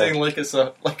film. I'm Yeah. saying like it's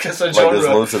a genre. Like there's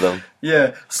loads of them.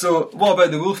 Yeah. So what about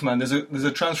the Wolfman? There's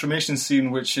a transformation scene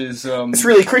which is It's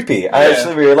really creepy. I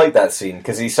actually really like that scene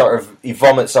because he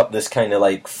vomits up this kind of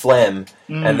like phlegm,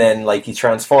 and then like he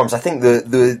transforms. I think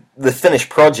the finished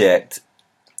project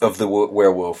of the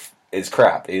werewolf is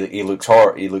crap. He looks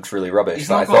He looks really rubbish. He's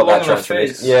But not I got thought long that enough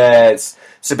transformation. face. Yeah,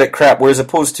 it's a bit crap. Whereas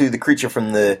opposed to the creature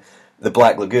from the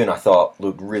Black Lagoon, I thought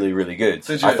looked really, really good.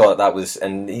 Did you? I thought that was,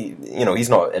 and he's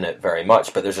not in it very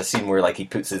much, but there's a scene where like he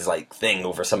puts his like thing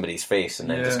over somebody's face and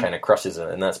then Yeah. just kind of crushes it,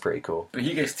 and that's pretty cool. But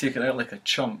he gets taken out like a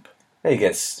chump. He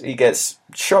gets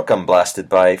shotgun blasted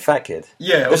by Fat Kid.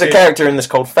 Yeah, There's a okay. character in this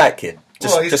called Fat Kid.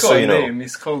 Just, Well, he's just got so a you know, name.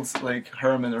 He's called like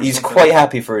Herman or he's something. quite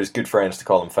happy for his good friends to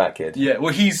call him Fat Kid. Yeah,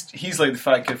 well, he's like the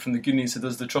fat kid from the Goonies who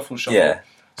does the truffle shuffle. Yeah.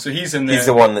 So he's in there. He's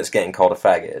the one that's getting called a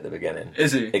faggot at the beginning.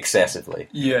 Is he? Excessively.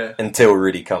 Yeah. Until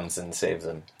Rudy comes and saves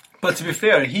him. But to be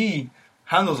fair, he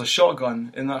handles a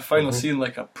shotgun in that final Mhm. scene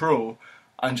like a pro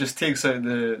and just takes out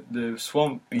the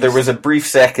swamp beast. There was a brief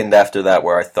second after that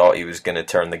where I thought he was going to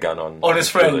turn the gun on his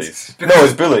friends. bullies. No,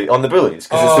 his bully on the bullies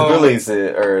because it's the bullies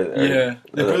that are Yeah,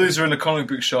 the bullies are in the comic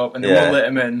book shop and they Yeah. won't let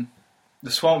him in.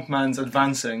 The swamp man's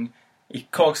advancing. He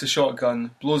cocks a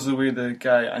shotgun, blows away the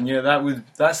guy, and yeah,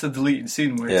 that's the deleted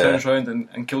scene where he Yeah. turns around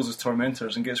and kills his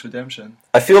tormentors and gets redemption.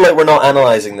 I feel like we're not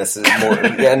analysing this as more,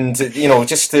 and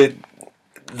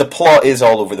the plot is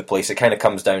all over the place. It kind of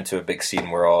comes down to a big scene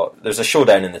where there's a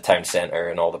showdown in the town centre,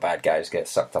 and all the bad guys get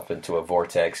sucked up into a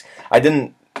vortex. I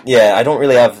don't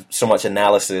really have so much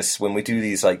analysis when we do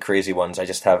these like crazy ones. I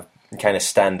just have kind of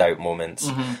standout moments.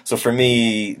 Mhm. So for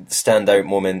me, standout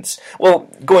moments. Well,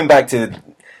 going back to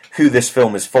who this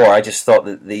film is for, I just thought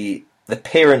that the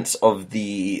parents of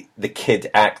the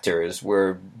kid actors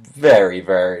were very,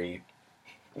 very.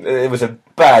 It was a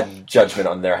bad judgment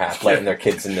on their half, letting their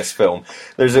kids in this film.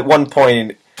 There's at one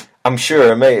point, I'm sure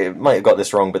I might have got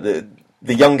this wrong, but the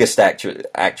youngest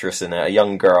actress in it, a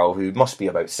young girl who must be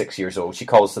about 6 years old, she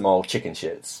calls them all chicken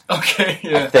shits. Okay,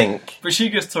 yeah. I think. But she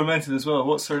gets tormented as well.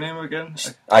 What's her name again?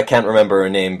 I can't remember her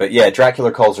name, but yeah,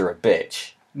 Dracula calls her a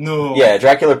bitch. No. Yeah,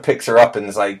 Dracula picks her up and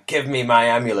is like, "Give me my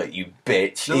amulet, you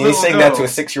bitch." The He's saying that to girl. a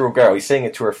 6-year-old girl. He's saying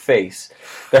it to her face.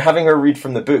 They're having her read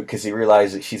from the book because he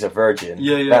realised that she's a virgin.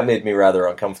 Yeah. That made me rather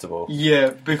uncomfortable.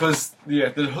 Yeah, because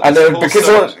And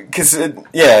because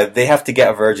they have to get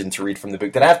a virgin to read from the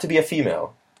book. Did it have to be a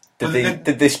female? Did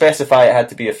they specify it had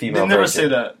to be a female? They never virgin? say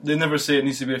that. They never say it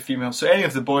needs to be a female. So any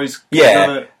of the boys,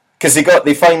 Yeah, because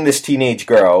they find this teenage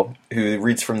girl who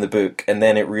reads from the book, and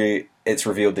then it's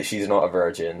revealed that she's not a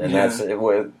virgin, and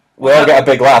we all get a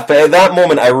big laugh. But at that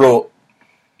moment, I wrote,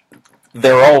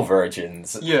 "They're all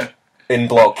virgins." Yeah. In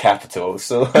block capitals.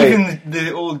 So even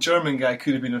the old German guy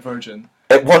could have been a virgin.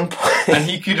 At one point, and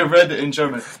he could have read it in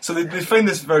German. So they find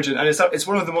this virgin, and it's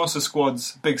one of the Monster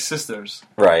Squad's big sisters,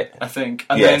 right? I think.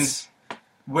 And yes. then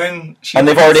when she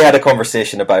they've already had a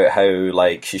conversation about how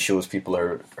like she shows people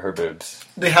her boobs.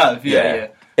 They have, yeah,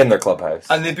 in their clubhouse,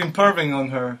 and they've been perving on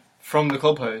her from the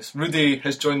clubhouse. Rudy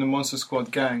has joined the Monster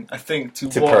Squad gang, I think, to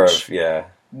watch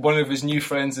one of his new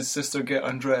friends' sister get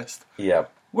undressed. Yeah,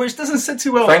 which doesn't sit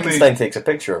too well. Frankenstein takes a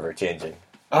picture of her changing.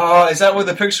 Oh, is that what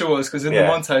the picture was? Because in the Yeah.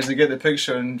 montage they get the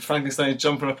picture and Frankenstein's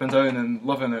jumping up and down and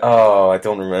loving it. Oh, I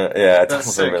don't remember. Yeah, I don't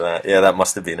That's remember sick. that. Yeah, that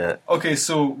must have been it. Okay,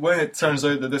 so when it turns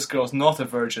out that this girl's not a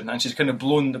virgin and she's kind of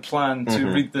blown the plan to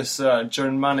Mhm. read this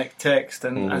Germanic text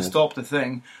and Mhm. stop the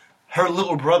thing, her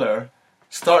little brother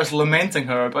starts lamenting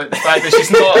her about the fact that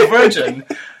she's not a virgin.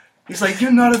 He's like,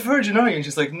 "You're not a virgin, are you?" And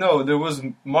she's like, "No, there was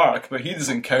Mark, but he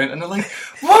doesn't count." And they're like,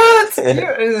 "What?" And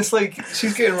it's like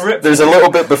she's getting ripped. There's a little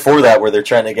bit before that where they're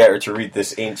trying to get her to read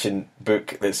this ancient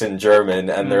book that's in German,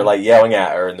 and they're like yelling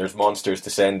at her, and there's monsters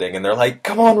descending, and they're like,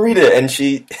 "Come on, read it!" And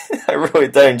she, I wrote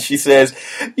it down. She says,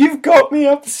 "You've got me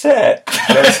upset."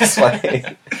 And I was just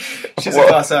like, She's what? a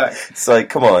class act. It's like,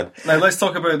 come on. Now let's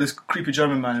talk about this creepy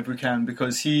German man if we can,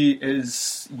 because he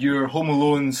is your Home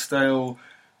Alone style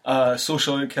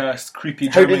social outcast, creepy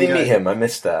How German did he guy. meet him? I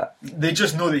missed that. They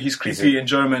just know that he's creepy in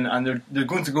German, and they're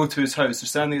going to go to his house. They're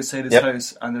standing outside his Yep.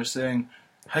 house, and they're saying,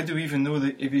 "How do we even know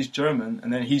that if he's German?"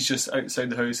 And then he's just outside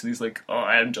the house, and he's like, "Oh,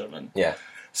 I am German." Yeah.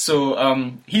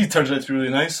 So he turns out to be really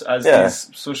nice, as Yeah.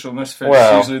 these social misfits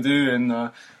Well. usually do in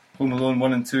Home Alone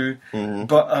 1 and 2. Mhm.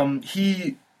 But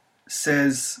he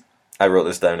says, I wrote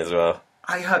this down as well.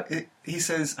 he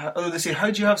says, they say,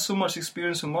 "How do you have so much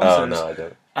experience with monsters?" Oh, no, I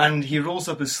don't. And he rolls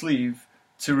up his sleeve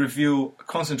to reveal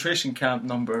concentration camp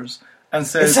numbers and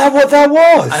says, Is that what that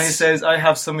was? And he says, "I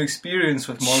have some experience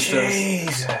with monsters."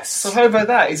 Jesus. So how about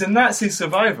that? He's a Nazi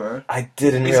survivor. I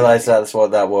didn't realise that's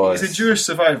what that was. He's a Jewish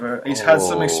survivor. He's had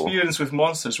some Oh. experience with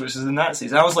monsters, which is the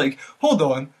Nazis. And I was like, hold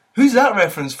on, who's that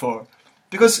reference for?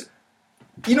 Because,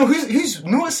 you know, who's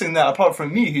noticing that apart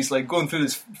from me? Who's like going through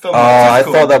this film. I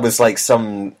thought that was like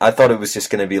I thought it was just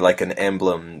going to be like an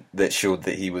emblem that showed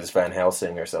that he was Van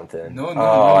Helsing or something. No,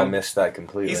 Oh, I missed that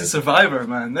completely. He's a survivor,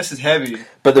 man. This is heavy.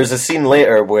 But there's a scene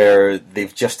later where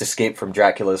they've just escaped from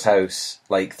Dracula's house,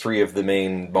 like 3 of the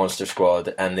main monster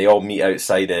squad, and they all meet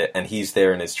outside it, and he's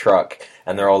there in his truck,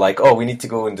 and they're all like, "Oh, we need to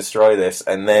go and destroy this,"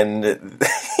 and then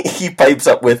he pipes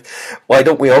up with, "Why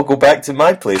don't we all go back to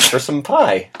my place for some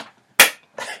pie?"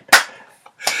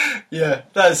 Yeah,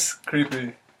 that's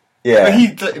creepy. Yeah.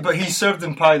 But he served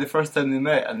them pie the first time they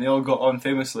met, and they all got on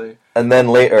famously. And then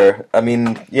later, I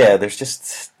mean, yeah, there's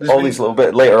just these little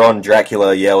bit. Later on,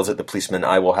 Dracula yells at the policeman,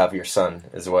 "I will have your son,"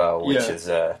 as well, which is,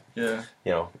 you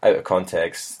know, out of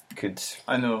context,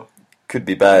 could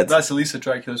be bad. That's Elisa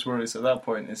Dracula's worries at that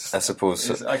point. I suppose.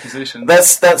 His accusation.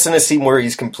 That's in a scene where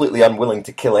he's completely unwilling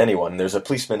to kill anyone. There's a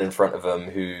policeman in front of him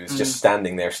who's just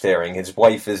standing there staring. His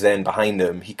wife is then behind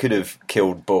him. He could have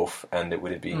killed both, and it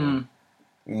would have been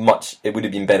it would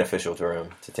have been beneficial to him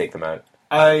to take them out.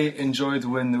 I enjoyed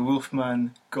when the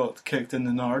Wolfman got kicked in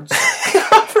the nards.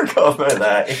 I forgot about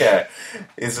that, yeah.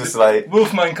 It's just like...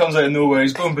 Wolfman comes out of nowhere,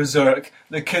 he's going berserk.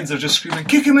 The kids are just screaming,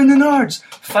 "Kick him in the nards!"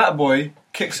 Fat Boy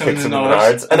kicks him in the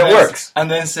nards. And it works.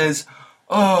 And then says,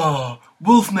 "Oh,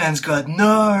 Wolfman's got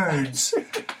nards."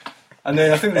 And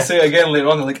then I think they say it again later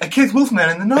on, they're like, "I kicked Wolfman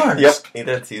in the nards." Yep, he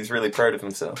did. He's really proud of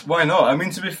himself. Why not? I mean,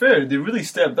 to be fair, they really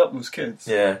stepped up those kids.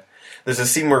 Yeah. There's a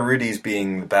scene where Rudy's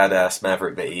being the badass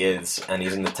maverick that he is, and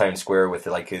he's in the town square with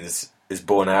like his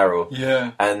bow and arrow.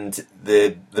 Yeah. And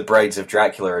the brides of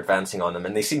Dracula are advancing on him,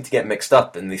 and they seem to get mixed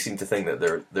up, and they seem to think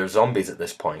that they're zombies at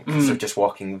this point, because they're just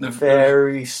walking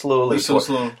very slowly. They're so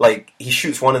slow. Like, he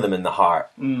shoots one of them in the heart.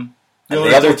 And No, the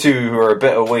they other don't- 2 who are a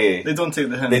bit away, They don't take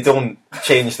the hint. they don't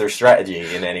change their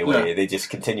strategy in any way. No. They just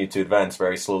continue to advance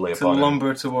very slowly to upon him.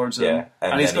 lumber towards him. Yeah,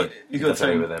 and he's then got he got gets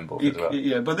away time. with them both as well.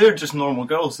 Yeah, but they're just normal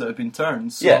girls that have been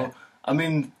turned. So, Yeah. I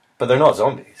mean, But they're not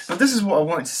zombies. but this is what I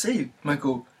wanted to say,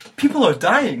 Michael. People are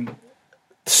dying.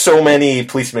 So many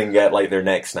policemen get like their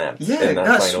neck snapped. Yeah, in that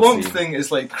final swamp scene. thing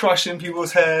is like crushing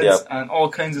people's heads Yep. and all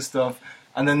kinds of stuff.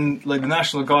 And then like the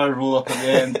National Guard roll up at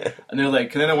the end, and they're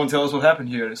like, "Can anyone tell us what happened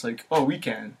here?" And it's like, "Oh, we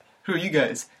can. Who are you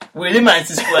guys?" "We're the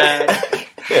Monster Squad."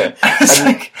 Yeah, It's and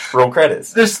like roll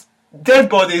credits. there's dead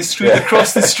bodies strewed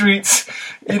across the streets.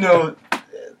 You know,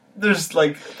 there's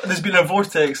been a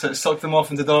vortex that sucked them off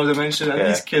into the other dimension, and Yeah.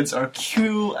 these kids are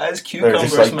cool as They're cucumbers,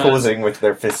 just like man. posing with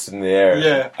their fists in the air.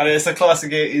 Yeah, and it's a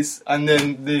classic 80s, and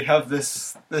then they have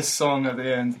this song at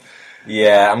the end.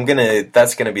 Yeah,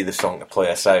 that's gonna be the song to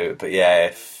play us out. But yeah,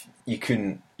 if you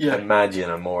couldn't imagine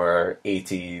a more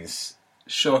 80s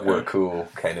Shocker. we're cool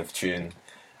kind of tune.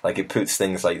 Like it puts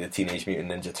things like the Teenage Mutant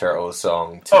Ninja Turtles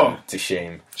song to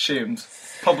shame. Shamed.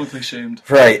 Publicly shamed.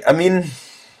 Right. I mean,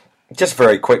 just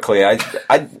very quickly, I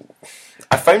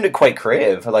found it quite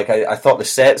creative. Like I thought the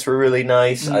sets were really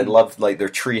nice. I loved like their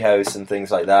treehouse and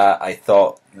things like that. I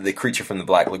thought the creature from the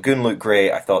Black Lagoon looked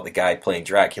great. I thought the guy playing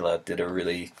Dracula did a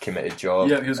really committed job.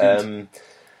 Yeah, he was good.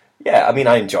 Yeah, I mean,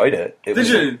 I enjoyed it. Did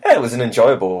you? Yeah, it was an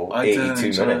enjoyable I didn't 82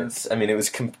 enjoy minutes. I mean,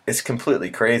 it's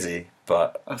completely crazy,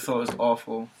 but I thought it was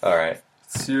awful. all right.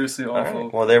 Seriously All awful.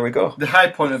 right. Well, there we go. The high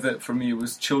point of it for me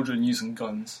was children using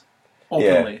guns.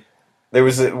 Openly. Yeah.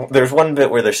 There's one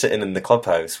bit where they're sitting in the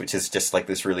clubhouse, which is just like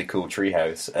this really cool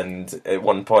treehouse, and at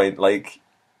one point, like,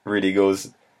 Rudy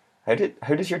goes, "How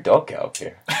does your dog get up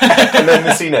here?" And then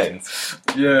the scene ends.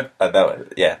 Yeah. And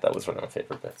that was one of my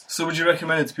favourite bits. So would you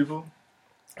recommend it to people?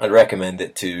 I'd recommend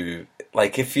it to,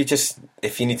 like, if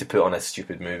you need to put on a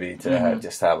stupid movie to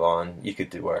just have on, you could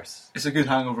do worse. It's a good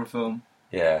hangover film.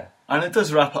 Yeah. And it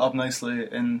does wrap it up nicely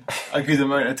in a good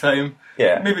amount of time.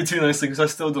 Yeah. Maybe too nicely, because I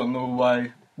still don't know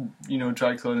why,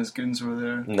 Dracula and his goons were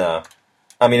there. No.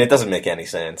 I mean, it doesn't make any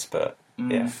sense, but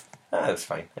yeah. Mm. It was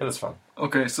fine. It was fun.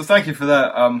 Okay, so thank you for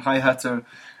that, hi-hatter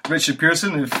Richard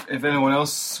Pearson. If anyone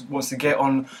else wants to get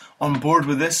on board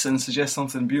with this and suggest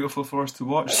something beautiful for us to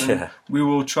watch, then Yeah. we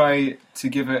will try to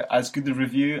give it as good a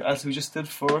review as we just did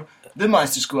for The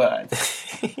Monster Squad.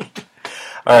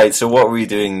 Alright, so what are we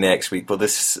doing next week? Well,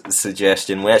 this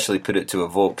suggestion, we actually put it to a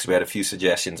vote because we had a few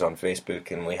suggestions on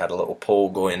Facebook and we had a little poll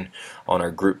going on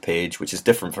our group page, which is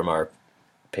different from our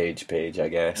page, I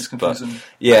guess. It's confusing. But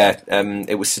yeah,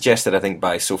 it was suggested, I think,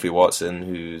 by Sophie Watson,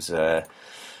 who's a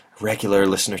regular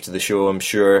listener to the show, I'm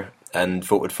sure, and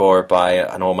voted for by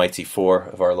an almighty 4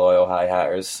 of our loyal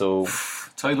hi-hatters. So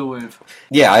tidal wave.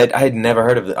 Yeah, I had never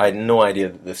heard of it. I had no idea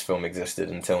that this film existed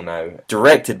until now.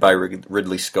 Directed by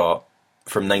Ridley Scott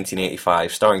from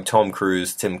 1985, starring Tom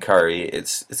Cruise, Tim Curry.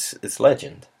 It's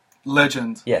legend.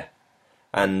 Legend. Yeah.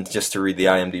 And just to read the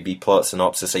IMDb plot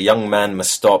synopsis, a young man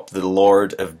must stop the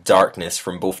Lord of Darkness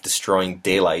from both destroying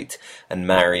daylight and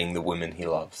marrying the woman he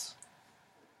loves.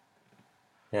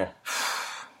 Yeah.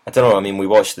 I don't know, I mean, we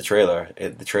watched the trailer.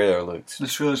 The trailer looked... The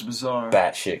trailer's bizarre.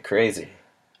 batshit crazy.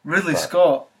 Ridley But-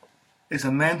 Scott is a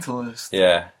mentalist.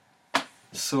 Yeah.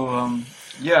 So,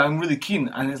 yeah, I'm really keen.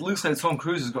 And it looks like Tom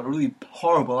Cruise has got a really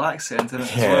horrible accent in it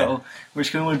as Yeah. well,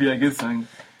 which can only be a good thing.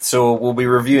 So we'll be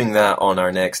reviewing that on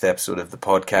our next episode of the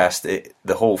podcast.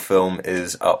 The whole film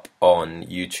is up on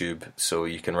YouTube, so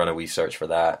you can run a wee search for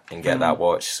that and get that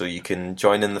watched. So you can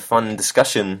join in the fun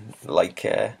discussion, like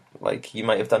you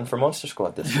might have done for Monster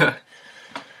Squad this week.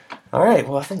 All right.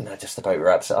 Well, I think that just about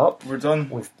wraps it up. We're done.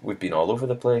 We've been all over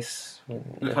the place.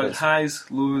 We've had highs,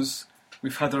 lows.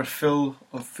 We've had our fill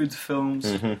of food films,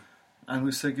 and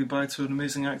we say goodbye to an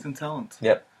amazing acting talent.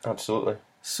 Yep, absolutely.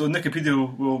 So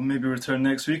Nicopedia will maybe return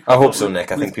next week. I hope so,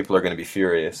 Nick. I think people are going to be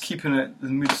furious. Keeping it the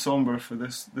mood somber for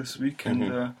this week,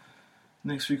 and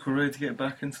next week we're ready to get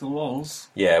back into the walls.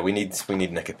 Yeah, we need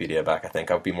Nicopedia back, I think.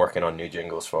 I've been working on new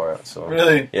jingles for it. So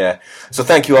Really? Yeah. So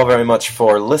thank you all very much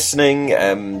for listening.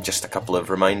 Just a couple of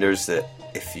reminders that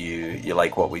if you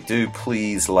like what we do,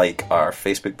 please like our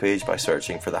Facebook page by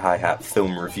searching for the Hi-Hat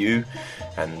Film Review.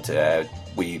 And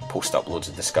we post up loads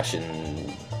of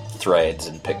discussion threads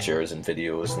and pictures and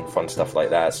videos and fun stuff like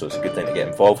that, so it's a good thing to get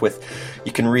involved with.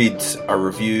 You can read our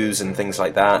reviews and things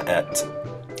like that at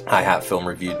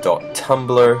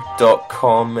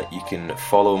hihatfilmreview.tumblr.com. You can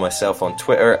follow myself on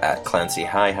Twitter at Clancy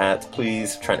Hi-Hat.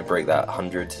 Please, trying to break that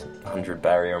 100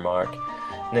 barrier mark.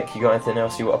 Nick, you got anything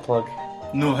else you want to plug?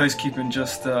 No housekeeping,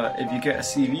 just if you get a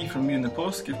CV from me in the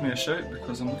post, give me a shout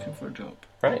because I'm looking for a job.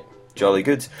 Right. Jolly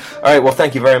good. Alright, well,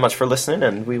 thank you very much for listening,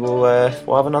 and we will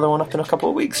we'll have another one up in a couple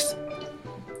of weeks.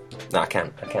 No, I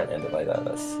can't end it like that.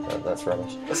 That's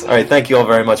rubbish. Alright, thank you all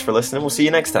very much for listening. We'll see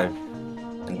you next time.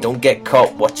 And don't get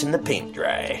caught watching the paint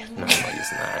dry. No, I'm not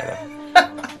using that either.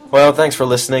 Well, thanks for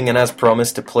listening, and as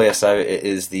promised, to play us out, it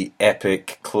is the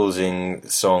epic closing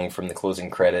song from the closing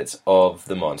credits of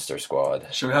The Monster Squad.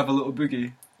 Shall we have a little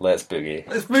boogie? Let's boogie.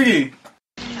 Let's boogie!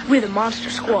 We're the Monster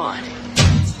Squad.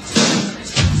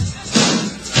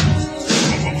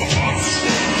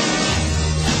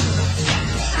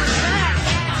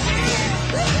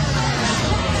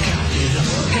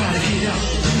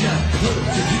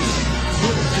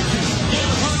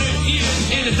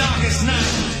 In the darkest night,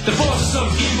 the forces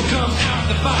of evil come out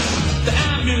to fight. The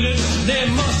amulet they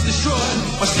must destroy,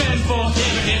 or spend forever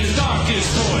in the darkest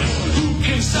void. Who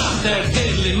can stop that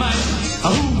deadly might?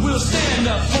 Who will stand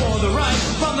up for the right?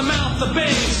 From the mouth of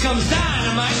babes comes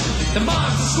dynamite. The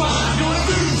Monster Squad gonna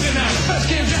move tonight. First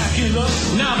came Dracula,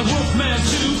 now the Wolfman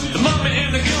too. The mummy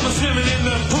and the gun are swimming in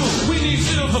the pool. We need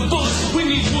silver bullets, we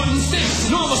need wooden sticks.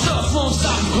 Normal stuff won't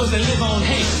stop because they live on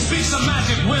hate. Speak some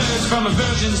magic words from a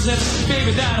virgin's lips.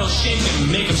 Baby, that'll shake and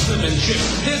make them slip and trip.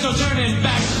 There's no turning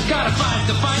back, gotta fight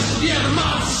the fight. Yeah, the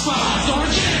Monster Squad's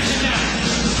gonna jam tonight.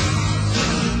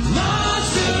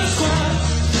 Monster Squad,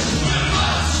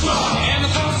 Monster Squad, and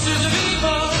the forces of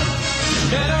evil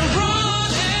better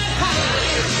run and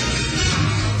hide.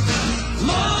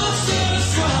 Monster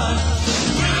Squad,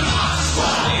 Monster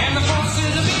Squad, and the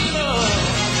forces of evil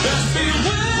best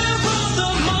beware of the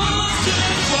Monster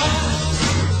Squad.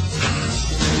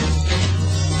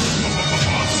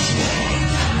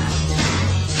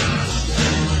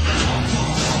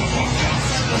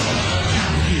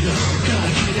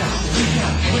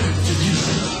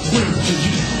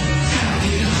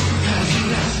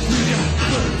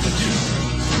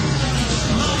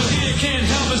 Can't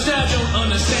help us, I don't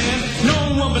understand.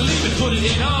 No one believe it, put it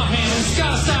in our hands.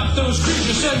 Gotta stop those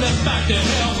creatures, send them back to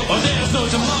hell. Or there's no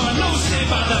tomorrow, no sleep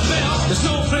by the bell. There's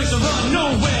no place to run,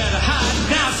 nowhere to hide.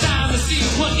 Now it's time to see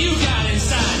what you got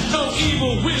inside. No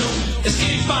evil will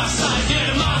escape by sight.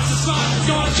 Yeah, the Monster Squad's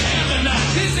gonna jam tonight.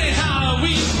 This ain't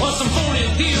Halloween or some phony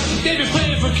deal. They be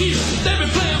playing for keeps, they be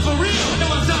playing for real. And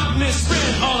when darkness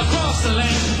spread all across the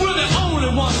land, we're the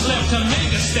only ones left to make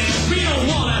a stand. We don't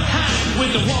wanna hide with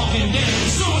the Walking Dead.